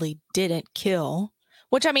supposedly didn't kill,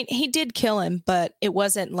 which, I mean, he did kill him, but it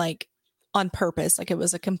wasn't like on purpose. Like, it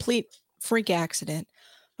was a complete freak accident.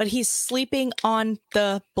 But he's sleeping on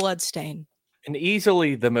the bloodstain. And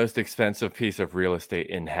easily the most expensive piece of real estate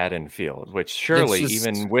in Haddonfield, which surely,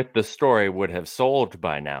 even with the story, would have sold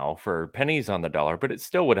by now for pennies on the dollar, but it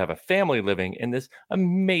still would have a family living in this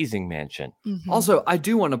amazing mansion. Also, I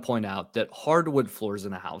do want to point out that hardwood floors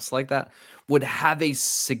in a house like that would have a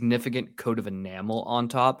significant coat of enamel on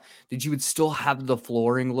top that you would still have the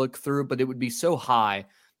flooring look through, but it would be so high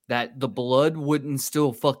that the blood wouldn't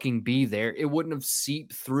still fucking be there. It wouldn't have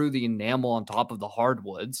seeped through the enamel on top of the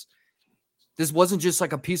hardwoods. This wasn't just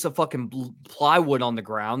like a piece of fucking plywood on the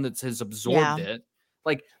ground that has absorbed it.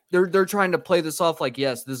 Like, they're trying to play this off like,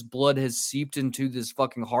 yes, this blood has seeped into this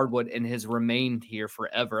fucking hardwood and has remained here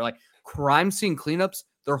forever. Like, crime scene cleanups,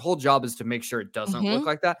 their whole job is to make sure it doesn't look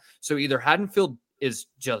like that. So either Haddonfield is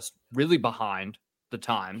just really behind the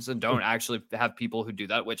times and don't actually have people who do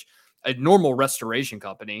that, which a normal restoration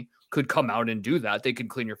company could come out and do that. They could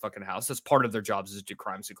clean your fucking house. That's part of their jobs, is to do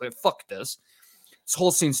crime scene cleanup. Fuck this. This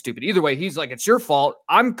whole scene's stupid. Either way, he's like, it's your fault.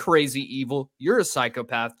 I'm crazy evil. You're a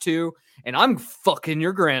psychopath too. And I'm fucking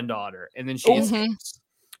your granddaughter. And then she escapes.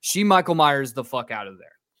 She Michael Myers the fuck out of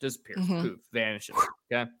there. Disappears. Poof. Vanishes.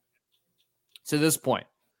 Okay. So at this point,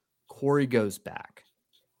 Corey goes back.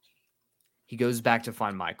 He goes back to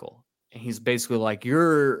find Michael. And he's basically like,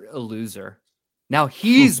 you're a loser. Now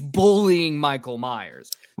he's bullying Michael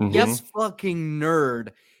Myers. Yes, fucking nerd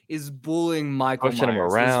is bullying Michael Pushing Myers. him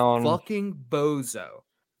around. This fucking bozo.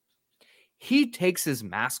 He takes his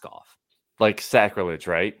mask off. Like sacrilege,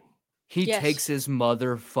 right? He takes his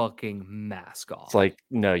motherfucking mask off. It's like,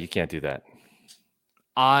 no, you can't do that.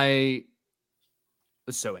 I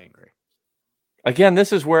was so angry. Again,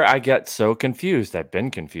 this is where I get so confused. I've been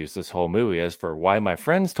confused this whole movie as for why my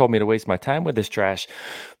friends told me to waste my time with this trash.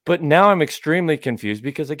 But now I'm extremely confused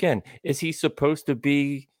because, again, is he supposed to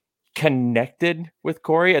be connected with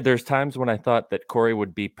Corey? There's times when I thought that Corey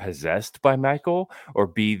would be possessed by Michael or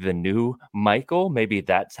be the new Michael. Maybe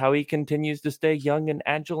that's how he continues to stay young and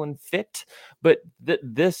agile and fit. But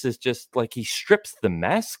this is just like he strips the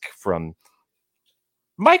mask from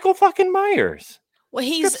Michael fucking Myers. Well,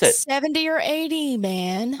 he's 70 or 80,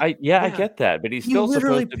 man. I get that, but he's still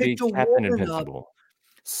supposed to be Captain Invincible.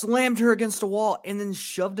 Slammed her against a wall and then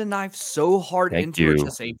shoved a knife so hard into her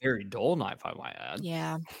chest, a very dull knife, I might add.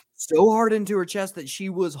 Yeah. So hard into her chest that she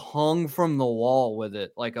was hung from the wall with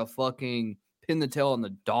it, like a fucking pin the tail on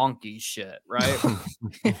the donkey shit, right?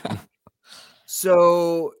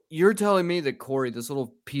 So you're telling me that Corey, this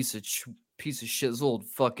little piece of shit, this little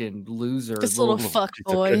fucking loser, this little fuck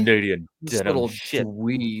boy, Canadian, this little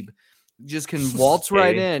dweeb, just can waltz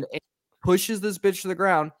right in and pushes this bitch to the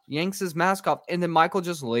ground, yanks his mask off, and then Michael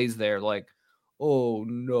just lays there like, Oh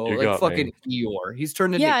no, You like got fucking me. Eeyore. He's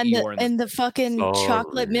turned into Yeah, Eeyore. and the fucking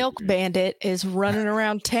chocolate milk Sorry. bandit is running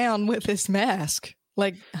around town with his mask.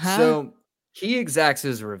 Like, huh? So he exacts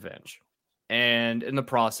his revenge. And in the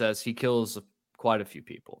process, he kills quite a few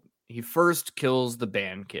people. He first kills the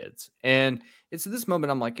band kids. And it's at this moment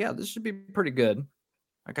I'm like, yeah, this should be pretty good.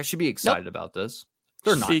 Like, I should be excited about this.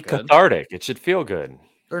 They're Should not be good. cathartic. It should feel good.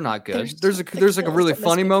 They're not good. There's There's like a kills really that must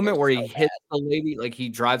funny make moment me where he so hits the lady, like he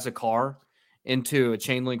drives a car into a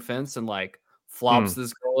chain link fence and like flops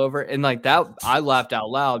this girl over. And like that, I laughed out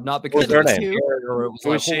loud, not because was her it was name? scary or it was Who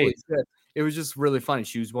like, was she? holy shit. It was just really funny.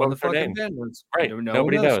 She was one What of the was her fucking name? bandits. Right. No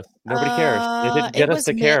Nobody one knows. knows. Nobody cares. They didn't get us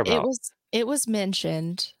to care about. It was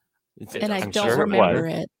mentioned, and I I'm don't sure remember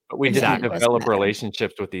it was. it. But we Exactly. didn't develop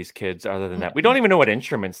relationships with these kids other than that. We Mm-mm. don't even know what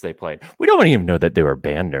instruments they played. We don't even know that they were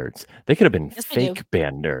band nerds. They could have been Yes, they do. fake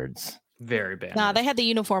band nerds. Very bad. Nah, they had the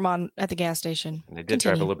uniform on at the gas station. And they did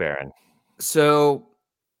drive a LeBaron. So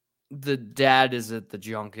the dad is at the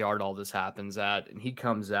junkyard all this happens at, and he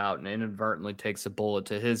comes out and inadvertently takes a bullet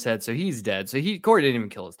to his head, so he's dead. So Corey didn't even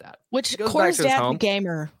kill his dad. Which He goes back Corey's to his dad's a home.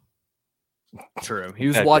 gamer. True. He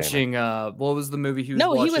was Bad watching what was the movie he was No,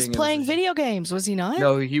 watching? he was It was playing a- video games, was he not?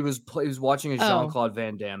 No, he was watching a Oh. Jean-Claude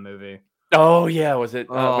Van Damme movie. Oh yeah, was it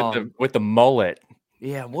with the mullet?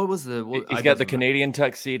 Yeah, what was the He's got the Canadian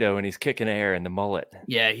tuxedo and he's kicking air in the mullet.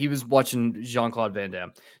 Yeah, he was watching Jean-Claude Van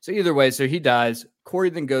Damme. So either way, so he dies. Corey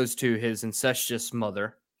then goes to his incestuous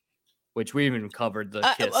mother, which we even covered the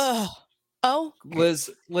kiss. Liz,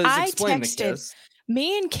 I explain the texted- kiss.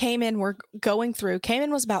 Me and Cayman were going through.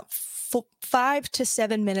 Cayman was about 5 to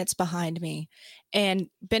 7 minutes behind me, and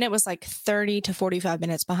Bennett was like 30 to 45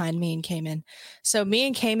 minutes behind me and Cayman. So me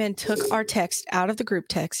and Cayman took our text out of the group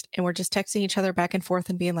text, and we're just texting each other back and forth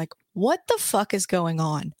and being like, what the fuck is going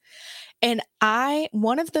on? And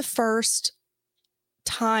one of the first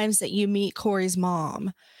times that you meet Corey's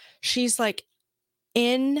mom, she's like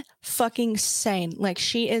in fucking sane. Like,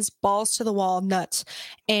 she is balls to the wall nuts.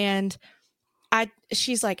 And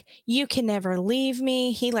she's like, you can never leave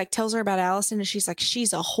me. He like tells her about Allison, and she's like,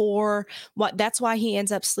 she's a whore. That's why he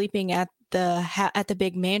ends up sleeping at the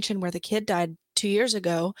big mansion where the kid died 2 years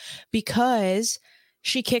ago, because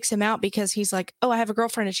she kicks him out because he's like, oh, I have a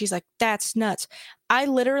girlfriend. And she's like, that's nuts. I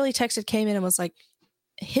literally texted Cayman and was like,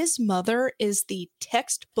 his mother is the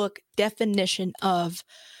textbook definition of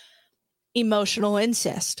emotional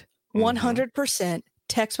incest. 100%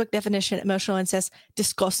 textbook definition, emotional incest,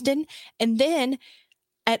 disgusting. And then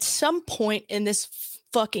at some point in this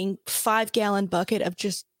fucking 5-gallon bucket of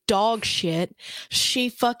just dog shit,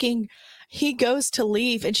 he goes to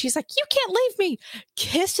leave and she's like, you can't leave me,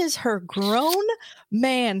 kisses her grown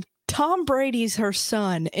man, Tom Brady's her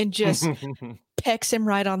son, and just pecks him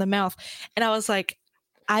right on the mouth. And I was like,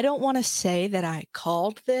 I don't want to say that I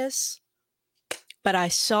called this, but I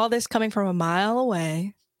saw this coming from a mile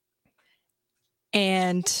away.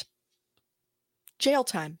 And jail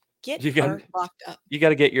time. Get her locked up. You got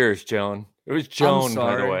to get yours, Joan. It was Joan,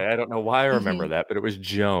 by the sorry. way. I don't know why I remember that, but it was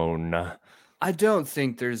Joan. I don't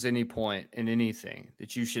think there's any point in anything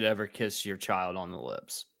that you should ever kiss your child on the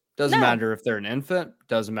lips. Doesn't matter if they're an infant.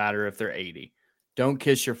 Doesn't matter if they're 80. Don't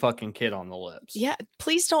kiss your fucking kid on the lips. Yeah,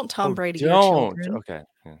 please don't Tom Brady don't. your children. Okay.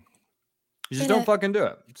 Yeah. You just don't fucking do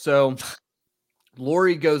it. So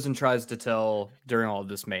Lori goes and tries to tell, during all of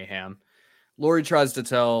this mayhem, Lori tries to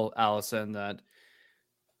tell Allison that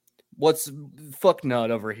what's fuck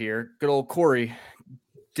nut over here, good old Corey,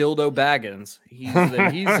 Dildo Baggins.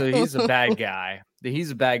 He's a bad guy.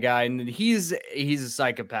 He's a bad guy, and he's a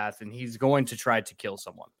psychopath, and he's going to try to kill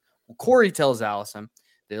someone. Well, Corey tells Allison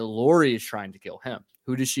that Lori is trying to kill him.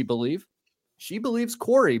 Who does she believe? She believes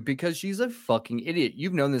Corey because she's a fucking idiot.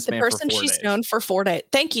 You've known this man for 4 days. The person she's known for 4 days.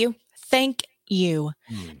 Thank you.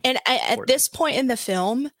 And at this point in the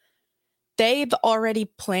film, they've already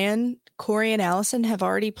planned, Corey and Allison have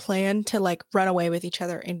already planned to like run away with each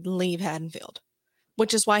other and leave Haddonfield,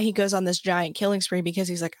 which is why he goes on this giant killing spree, because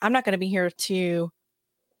he's like, I'm not going to be here to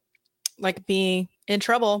like be in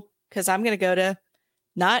trouble, because I'm going to go to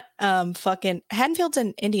not fucking Haddonfield's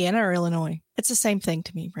in Indiana or Illinois. It's the same thing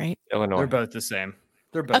to me, right? Illinois. They're both the same.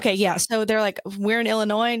 Okay, yeah. So they're like, we're in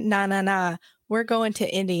Illinois. Nah. We're going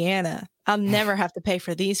to Indiana. I'll never have to pay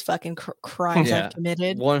for these fucking crimes I've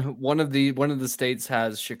committed. One of the states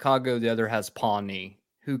has Chicago, the other has Pawnee.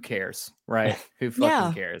 Who cares, right? Who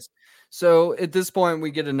fucking cares? So at this point,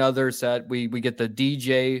 we get another set. We get the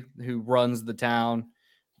DJ who runs the town,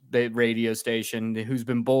 the radio station, who's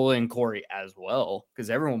been bullying Corey as well, because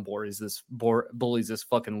everyone bullies this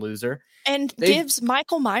fucking loser, and gives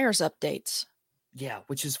Michael Myers updates. Yeah,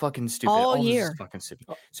 which is fucking stupid. All year. This is fucking stupid.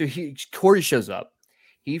 So Corey shows up.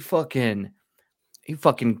 He fucking He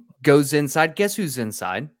fucking goes inside. Guess who's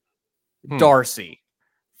inside? Hmm. Darcy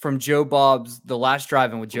from Joe Bob's The Last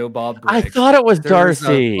Drive-In with Joe Bob Briggs. I thought it was There's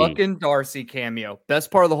Darcy. a fucking Darcy cameo. Best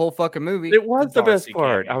part of the whole fucking movie. It was the best Darcy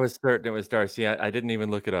part. cameo. I was certain it was Darcy. I didn't even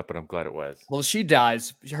look it up, but I'm glad it was. Well, she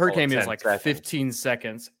dies. Her Oh, cameo is 10 like seconds. 15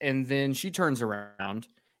 seconds. And then she turns around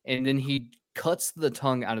and then he cuts the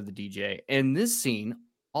tongue out of the DJ. And this scene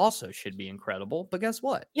also should be incredible. But guess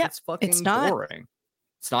what? Yeah, it's fucking it's not. boring.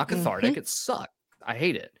 It's not cathartic. It sucked. I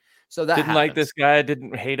hate it. So that Didn't like happens. this guy.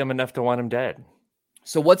 Didn't hate him enough to want him dead.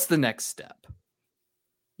 So what's the next step?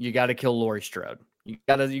 You got to kill Laurie Strode. You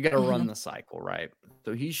got to run the cycle, right?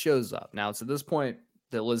 So he shows up. Now it's at this point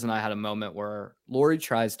that Liz and I had a moment where Laurie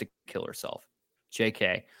tries to kill herself.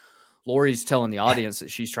 JK. Laurie's telling the audience that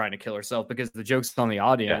she's trying to kill herself because the joke's on the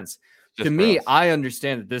audience. Just To me, gross. I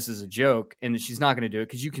understand that this is a joke and that she's not going to do it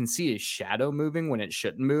because you can see a shadow moving when it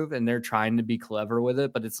shouldn't move, and they're trying to be clever with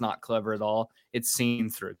it, but it's not clever at all. It's seen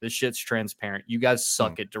through. This shit's transparent. You guys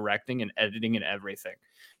suck at directing and editing and everything.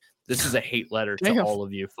 This is a hate letter to Damn. all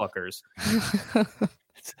of you fuckers.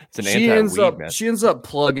 It's an She ends anti-weed up message. she ends up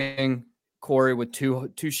plugging Corey with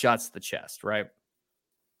two shots to the chest, right?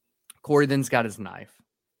 Corey then's got his knife,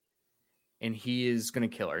 and he is gonna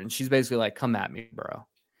kill her, and she's basically like, "Come at me, bro."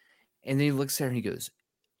 And then he looks at her and he goes,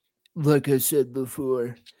 "Like I said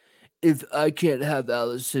before, if I can't have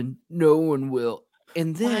Allison, no one will."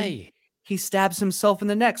 And then Why? he stabs himself in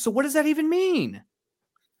the neck. So what does that even mean?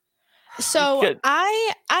 So Good.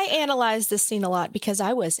 I analyzed this scene a lot because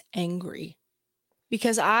I was angry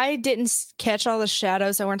because I didn't catch all the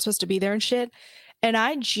shadows that weren't supposed to be there and shit. And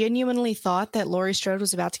I genuinely thought that Laurie Strode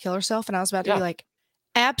was about to kill herself. And I was about to be like,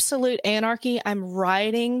 absolute anarchy. I'm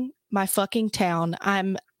rioting my fucking town.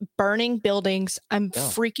 I'm burning buildings. I'm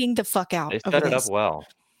freaking the fuck out. They over set it up this. well.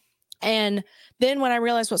 And then when I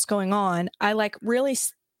realized what's going on, I like really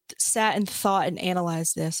sat and thought and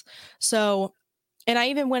analyzed this. So, and I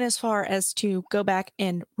even went as far as to go back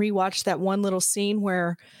and rewatch that one little scene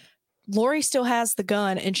where Laurie still has the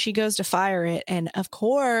gun and she goes to fire it. And of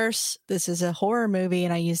course, this is a horror movie,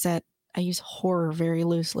 and I use horror very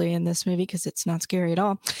loosely in this movie because it's not scary at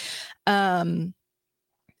all.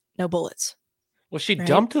 No bullets. Well, she Right?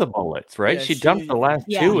 dumped the bullets, right? Yeah, she dumped the last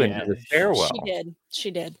Yeah. two Yeah, into the stairwell.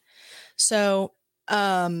 She did. So,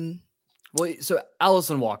 Well, so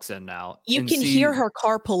Allison walks in now. you and can hear her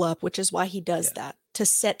car pull up, which is why he does Yeah. that, to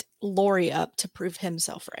set Laurie up to prove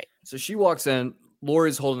himself right. So she walks in.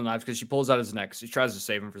 Laurie's holding a knife because she pulls out his neck. She tries to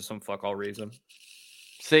save him for some fuck all reason.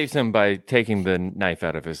 Saves him by taking the knife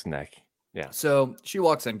out of his neck. Yeah. So she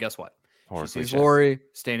walks in. Guess what? Horror She sees cliche. Laurie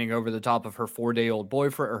standing over the top of her 4-day-old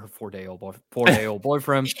boyfriend, or her 4-day-old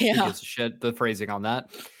boyfriend. Who Yeah. gives a shit? The phrasing on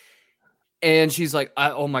that. And she's like,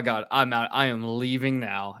 "Oh my God, I'm out. I am leaving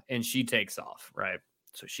now." And she takes off, right?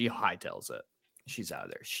 So she hightails it. She's out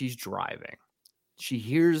of there. She's driving. She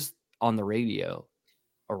hears on the radio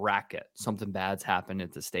a racket. Something bad's happened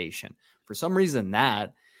at the station. For some reason,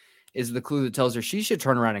 that is the clue that tells her she should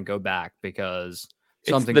turn around and go back because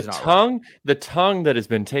something's It's not the right. tongue. The tongue that has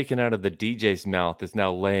been taken out of the DJ's mouth is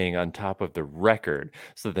now laying on top of the record.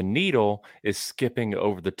 So the needle is skipping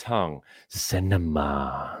over the tongue.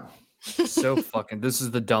 Cinema. So fucking, this is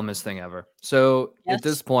the dumbest thing ever. So Yes. at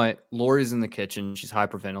this point, Laurie's in the kitchen. She's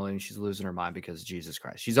hyperventilating. She's losing her mind because Jesus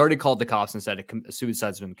Christ. She's already called the cops and said a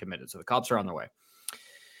suicide's been committed. So the cops are on their way.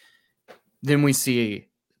 Then we see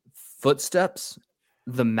footsteps.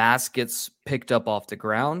 The mask gets picked up off the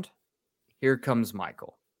ground. Here comes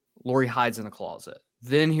Michael. Laurie hides in the closet.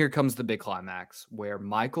 Then here comes the big climax where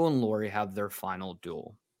Michael and Laurie have their final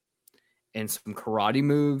duel. And some karate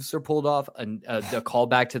moves are pulled off. And the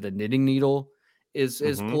callback to the knitting needle is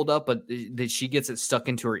pulled up, but she gets it stuck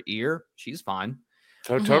into her ear. She's fine.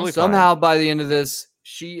 Totally Somehow by the end of this,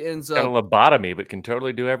 she ends got a up lobotomy, but can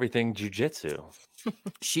totally do everything jujitsu.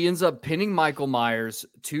 she ends up pinning Michael Myers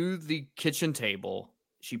to the kitchen table.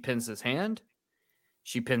 She pins his hand.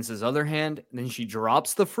 She pins his other hand, and then she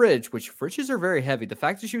drops the fridge, which fridges are very heavy. The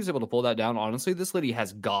fact that she was able to pull that down, honestly, this lady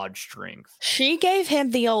has God strength. She gave him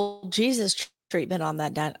the old Jesus treatment on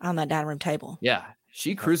that dining room table. Yeah,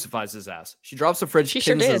 she crucifies his ass. She drops the fridge, She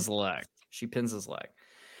sure pins did. his leg. She pins his leg.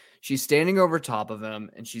 She's standing over top of him,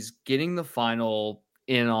 and she's getting the final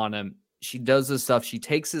in on him. She does this stuff. She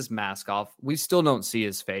takes his mask off. We still don't see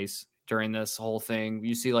his face during this whole thing.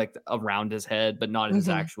 You see like around his head, but not his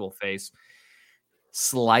actual face.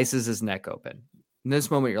 Slices his neck open. In this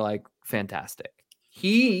moment, you're like, fantastic.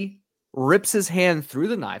 He rips his hand through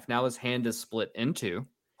the knife. Now his hand is split in two.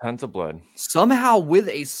 Tons of blood. Somehow, with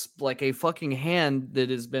a fucking hand that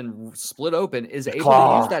has been split open, is able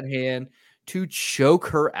claw. to use that hand to choke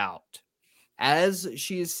her out. As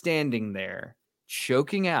she is standing there,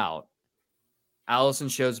 choking out. Allison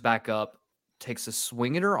shows back up, takes a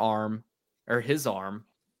swing at her arm, or his arm.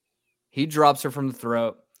 He drops her from the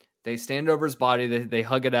throat. They stand over his body. They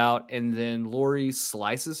hug it out. And then Lori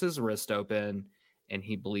slices his wrist open and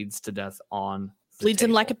he bleeds to death on the Bleeds him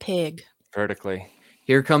table. like a pig. Vertically.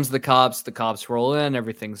 Here comes the cops. The cops roll in.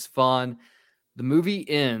 Everything's fun. The movie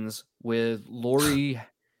ends with Lori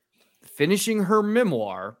finishing her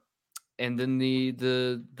memoir. And then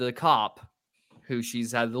the cop, who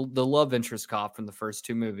she's had the love interest cop from the first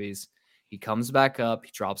two movies, he comes back up.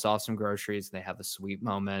 He drops off some groceries. And they have a sweet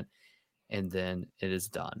moment. And then it is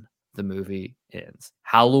done. The movie ends.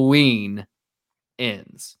 Halloween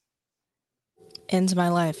ends. Ends my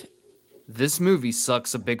life. This movie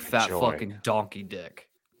sucks a big fat Joy. fucking donkey dick.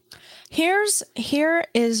 Here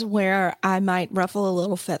is where I might ruffle a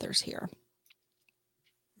little feathers here.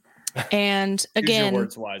 And again, use your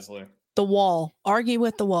words wisely. The wall. Argue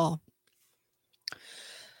with the wall.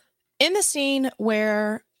 In the scene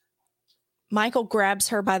where Michael grabs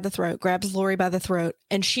her by the throat, grabs Lori by the throat,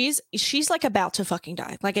 and she's like about to fucking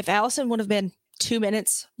die. Like if Allison would have been 2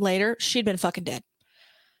 minutes later, she'd been fucking dead.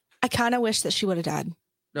 I kind of wish that she would have died.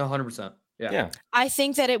 No, 100%. Yeah. I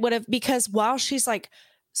think that it would have, because while she's like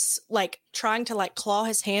trying to like claw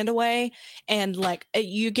his hand away, and like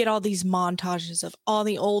you get all these montages of all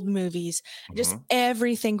the old movies, just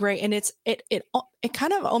everything great, and it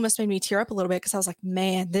kind of almost made me tear up a little bit, because I was like,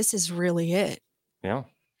 man, this is really it. Yeah.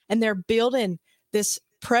 And they're building this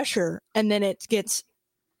pressure, and then it gets,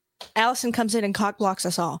 Allison comes in and cock blocks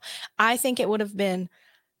us all. I think it would have been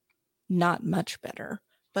not much better,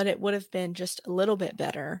 but it would have been just a little bit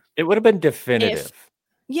better. It would have been definitive.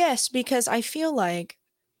 Yes, because I feel like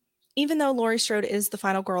even though Laurie Strode is the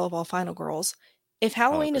final girl of all final girls, if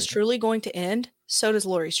Halloween is truly going to end, so does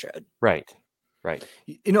Laurie Strode. Right.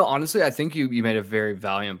 You know, honestly, I think you made a very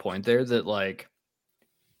valiant point there that, like,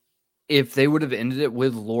 if they would have ended it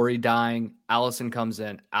with Lori dying, Allison comes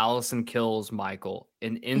in, Allison kills Michael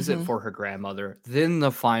and ends it for her grandmother. Then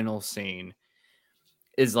the final scene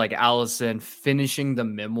is like Allison finishing the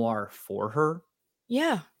memoir for her.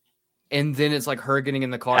 Yeah. And then it's like her getting in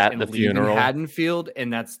the car At and the leaving funeral. Haddonfield,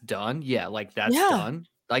 and that's done. Yeah, like that's done.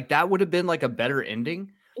 Like that would have been like a better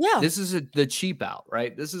ending. Yeah. This is the cheap out,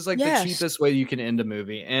 right? This is like Yes. the cheapest way you can end a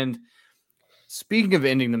movie. And speaking of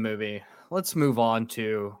ending the movie, let's move on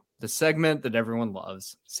to the segment that everyone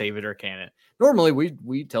loves, Save It or Can It. Normally,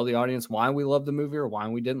 we tell the audience why we love the movie or why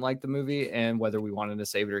we didn't like the movie and whether we wanted to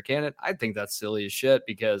save it or can it. I think that's silly as shit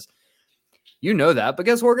because you know that, but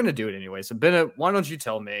guess what? We're going to do it anyway. So, Bennett, why don't you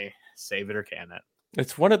tell me, save it or can it?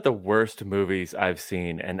 It's one of the worst movies I've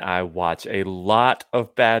seen, and I watch a lot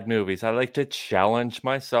of bad movies. I like to challenge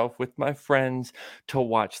myself with my friends to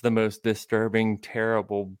watch the most disturbing,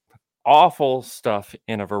 terrible, awful stuff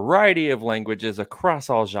in a variety of languages across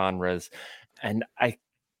all genres. And I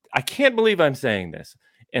can't believe I'm saying this.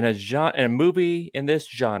 In a movie in this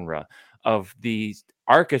genre of the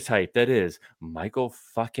archetype that is Michael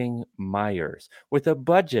fucking Myers, with a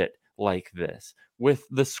budget like this, with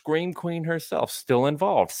the Scream Queen herself still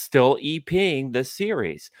involved, still EPing the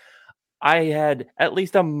series, I had at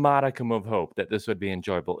least a modicum of hope that this would be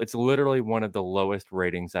enjoyable. It's literally one of the lowest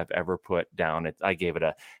ratings I've ever put down. I gave it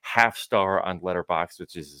a 0.5 star on Letterboxd,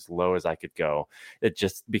 which is as low as I could go. It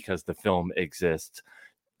just because the film exists.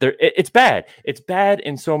 It's bad. It's bad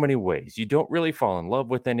in so many ways. You don't really fall in love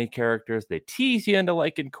with any characters. They tease you into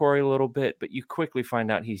liking Corey a little bit, but you quickly find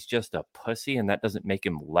out he's just a pussy, and that doesn't make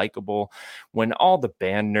him likable. When all the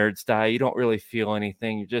band nerds die, you don't really feel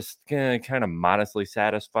anything. You're just kind of modestly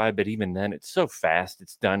satisfied, but even then, it's so fast.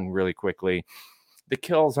 It's done really quickly. The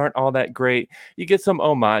kills aren't all that great. You get some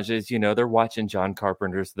homages, they're watching John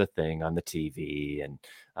Carpenter's The Thing on the TV, and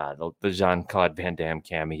the Jean-Claude Van Damme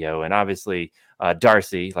cameo, and obviously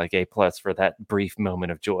Darcy, like A+ for that brief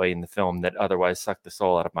moment of joy in the film that otherwise sucked the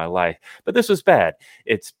soul out of my life. But this was bad.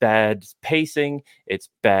 It's bad pacing. It's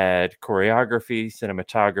bad choreography,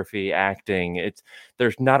 cinematography, acting.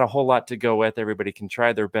 There's not a whole lot to go with. Everybody can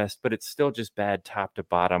try their best, but it's still just bad top to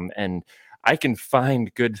bottom. And I can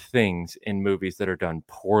find good things in movies that are done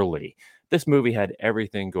poorly. This movie had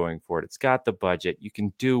everything going for it. It's got the budget. You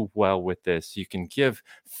can do well with this. You can give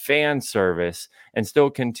fan service and still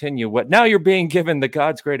continue what now you're being given the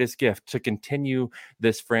God's greatest gift to continue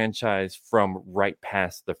this franchise from right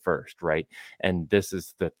past the first, right? And this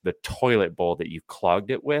is the toilet bowl that you clogged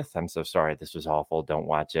it with. I'm so sorry. This was awful. Don't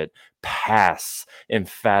watch it. Pass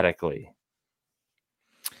emphatically.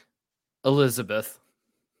 Elizabeth.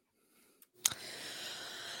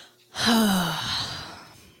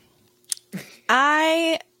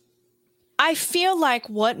 I feel like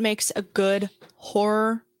what makes a good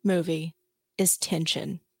horror movie is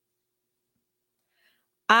tension.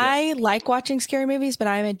 I like watching scary movies, but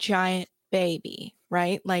I'm a giant baby,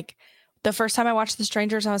 right? Like the first time I watched The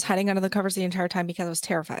Strangers, I was hiding under the covers the entire time because I was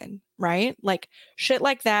terrified, right? Like shit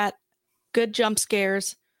like that, good jump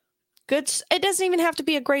scares, it doesn't even have to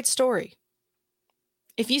be a great story.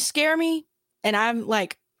 If you scare me and I'm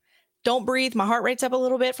like, don't breathe, my heart rate's up a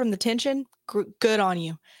little bit from the tension, good on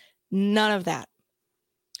you. None of that.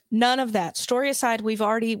 None of that. Story aside, we've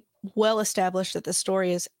already well established that the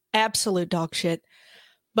story is absolute dog shit.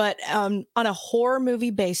 But on a horror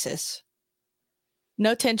movie basis,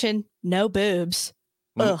 no tension, no boobs.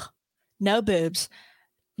 Ugh, no boobs.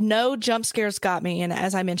 No jump scares got me. And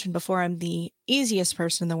as I mentioned before, I'm the easiest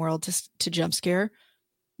person in the world to jump scare.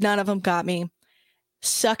 None of them got me.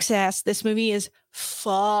 Sucks ass. This movie is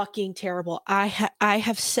fucking terrible. I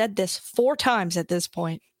have said this 4 times at this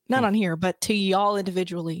point. Not on here, but to y'all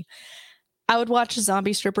individually. I would watch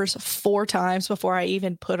Zombie Strippers 4 times before I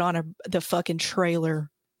even put on the fucking trailer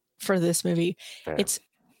for this movie. Fair. It's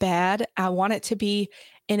bad. I want it to be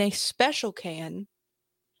in a special can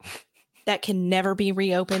that can never be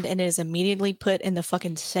reopened and is immediately put in the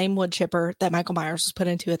fucking same wood chipper that Michael Myers was put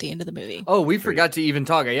into at the end of the movie. Oh, we forgot to even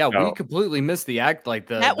talk. Yeah, we completely missed the act. Like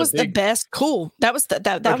that was the best. Cool. That was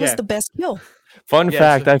that was the best kill. Fun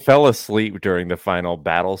fact, I fell asleep during the final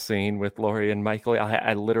battle scene with Laurie and Michael.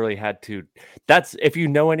 I literally had to. That's, if you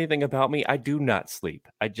know anything about me, I do not sleep.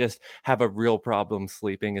 I just have a real problem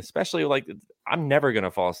sleeping, especially like I'm never going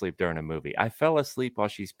to fall asleep during a movie. I fell asleep while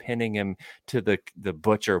she's pinning him to the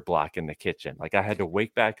butcher block in the kitchen. Like I had to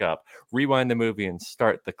wake back up, rewind the movie, and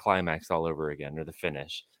start the climax all over again, or the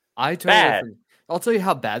finish. I'll tell you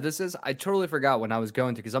how bad this is. I totally forgot when I was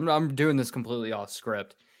going to, because I'm doing this completely off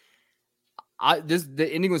script. The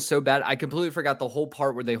ending was so bad, I completely forgot the whole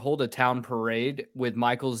part where they hold a town parade with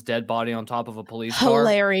Michael's dead body on top of a police car.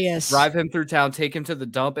 Hilarious. Drive him through town, take him to the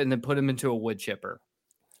dump, and then put him into a wood chipper.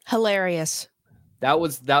 Hilarious.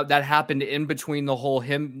 That happened in between the whole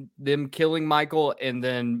them killing Michael and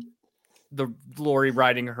then the Laurie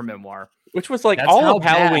writing her memoir. Which was like all of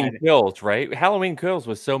Halloween Kills, right? Halloween Kills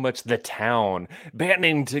was so much the town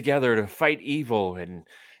banding together to fight evil, and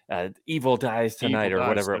evil dies tonight, or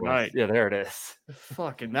whatever it was. Yeah, there it is.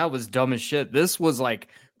 Fucking, that was dumb as shit. This was like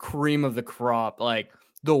cream of the crop, like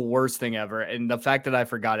the worst thing ever. And the fact that I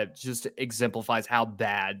forgot it just exemplifies how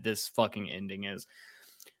bad this fucking ending is.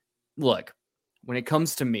 Look, when it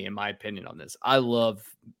comes to me, in my opinion on this, I love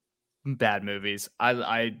bad movies.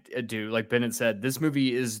 I do. Like Bennett said, this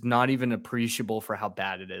movie is not even appreciable for how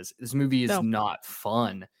bad it is. This movie is not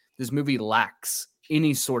fun. This movie lacks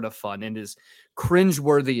any sort of fun and is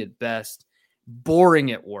cringeworthy at best,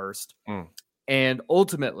 boring at worst. And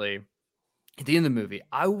ultimately, at the end of the movie,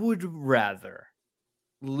 I would rather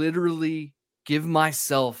literally give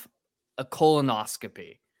myself a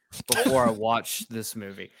colonoscopy before I watch this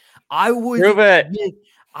movie. I would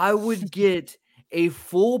get a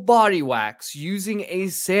full body wax using a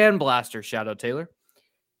sandblaster, Shadow Taylor,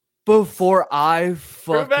 before I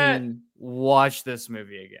fucking watch this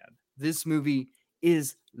movie again. This movie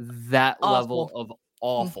is that level of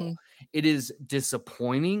awful. It is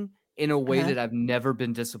disappointing in a way that I've never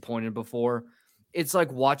been disappointed before. It's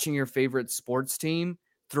like watching your favorite sports team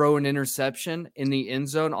throw an interception in the end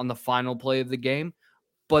zone on the final play of the game,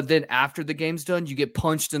 but then after the game's done, you get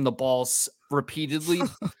punched in the balls repeatedly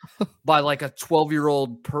by like a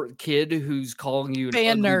 12-year-old kid who's calling you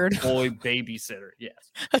an nerd boy babysitter. Yes.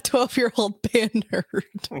 A 12-year-old band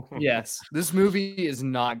nerd. Yes. This movie is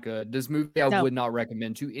not good. This movie I would not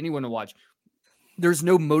recommend to anyone to watch. There's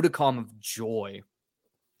no modicum of joy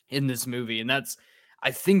in this movie. And that's,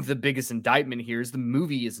 I think, the biggest indictment here is the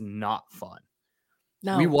movie is not fun.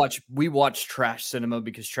 No. We watch trash cinema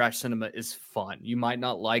because trash cinema is fun. You might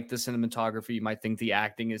not like the cinematography. You might think the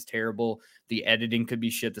acting is terrible. The editing could be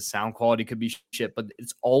shit. The sound quality could be shit, but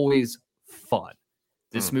it's always fun.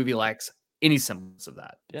 This movie lacks any semblance of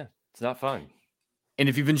that. Yeah, it's not fun. And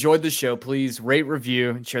if you've enjoyed the show, please rate, review,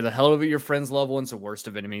 and share the hell of it with your friends, loved ones, and worst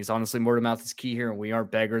of enemies. Honestly, word of mouth is key here, and we aren't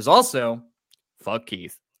beggars. Also, fuck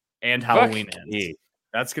Keith. And Halloween ends.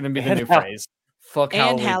 That's going to be the new phrase. Fuck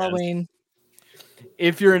Halloween.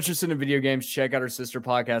 If you're interested in video games, check out our sister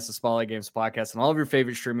podcast, the Spotlight Games Podcast, and all of your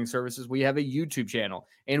favorite streaming services. We have a YouTube channel,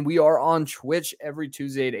 and we are on Twitch every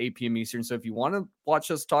Tuesday at 8 p.m. Eastern. So if you want to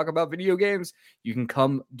watch us talk about video games, you can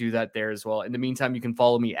come do that there as well. In the meantime, you can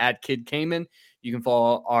follow me at Kid Cayman. You can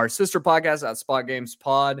follow our sister podcast at Spot Games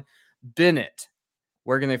Pod. Bennett,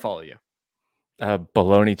 where can they follow you?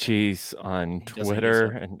 Bologna Cheese on Twitter,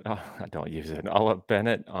 and I don't use it. Olive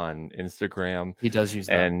Bennett on Instagram. He does use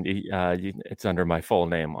that, and it's under my full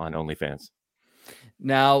name on OnlyFans.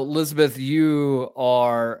 Now, Elizabeth, you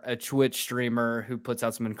are a Twitch streamer who puts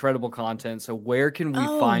out some incredible content. So where can we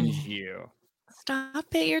find you? Stop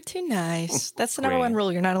it. You're too nice. That's the number Great. one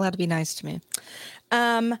rule. You're not allowed to be nice to me.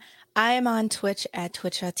 I am on Twitch at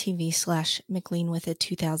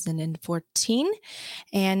twitch.tv/McLeanWithIt2014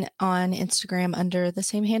 and on Instagram under the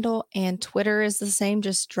same handle, and Twitter is the same,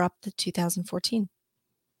 just drop the 2014.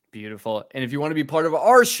 Beautiful. And if you want to be part of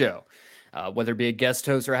our show, whether it be a guest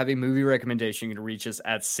host or having a movie recommendation, you can reach us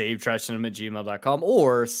at savetrashcinema@gmail.com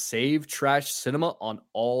or Save Trash Cinema on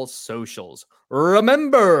all socials.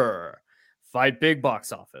 Remember, fight big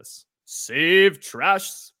box office. Save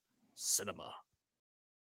Trash Cinema.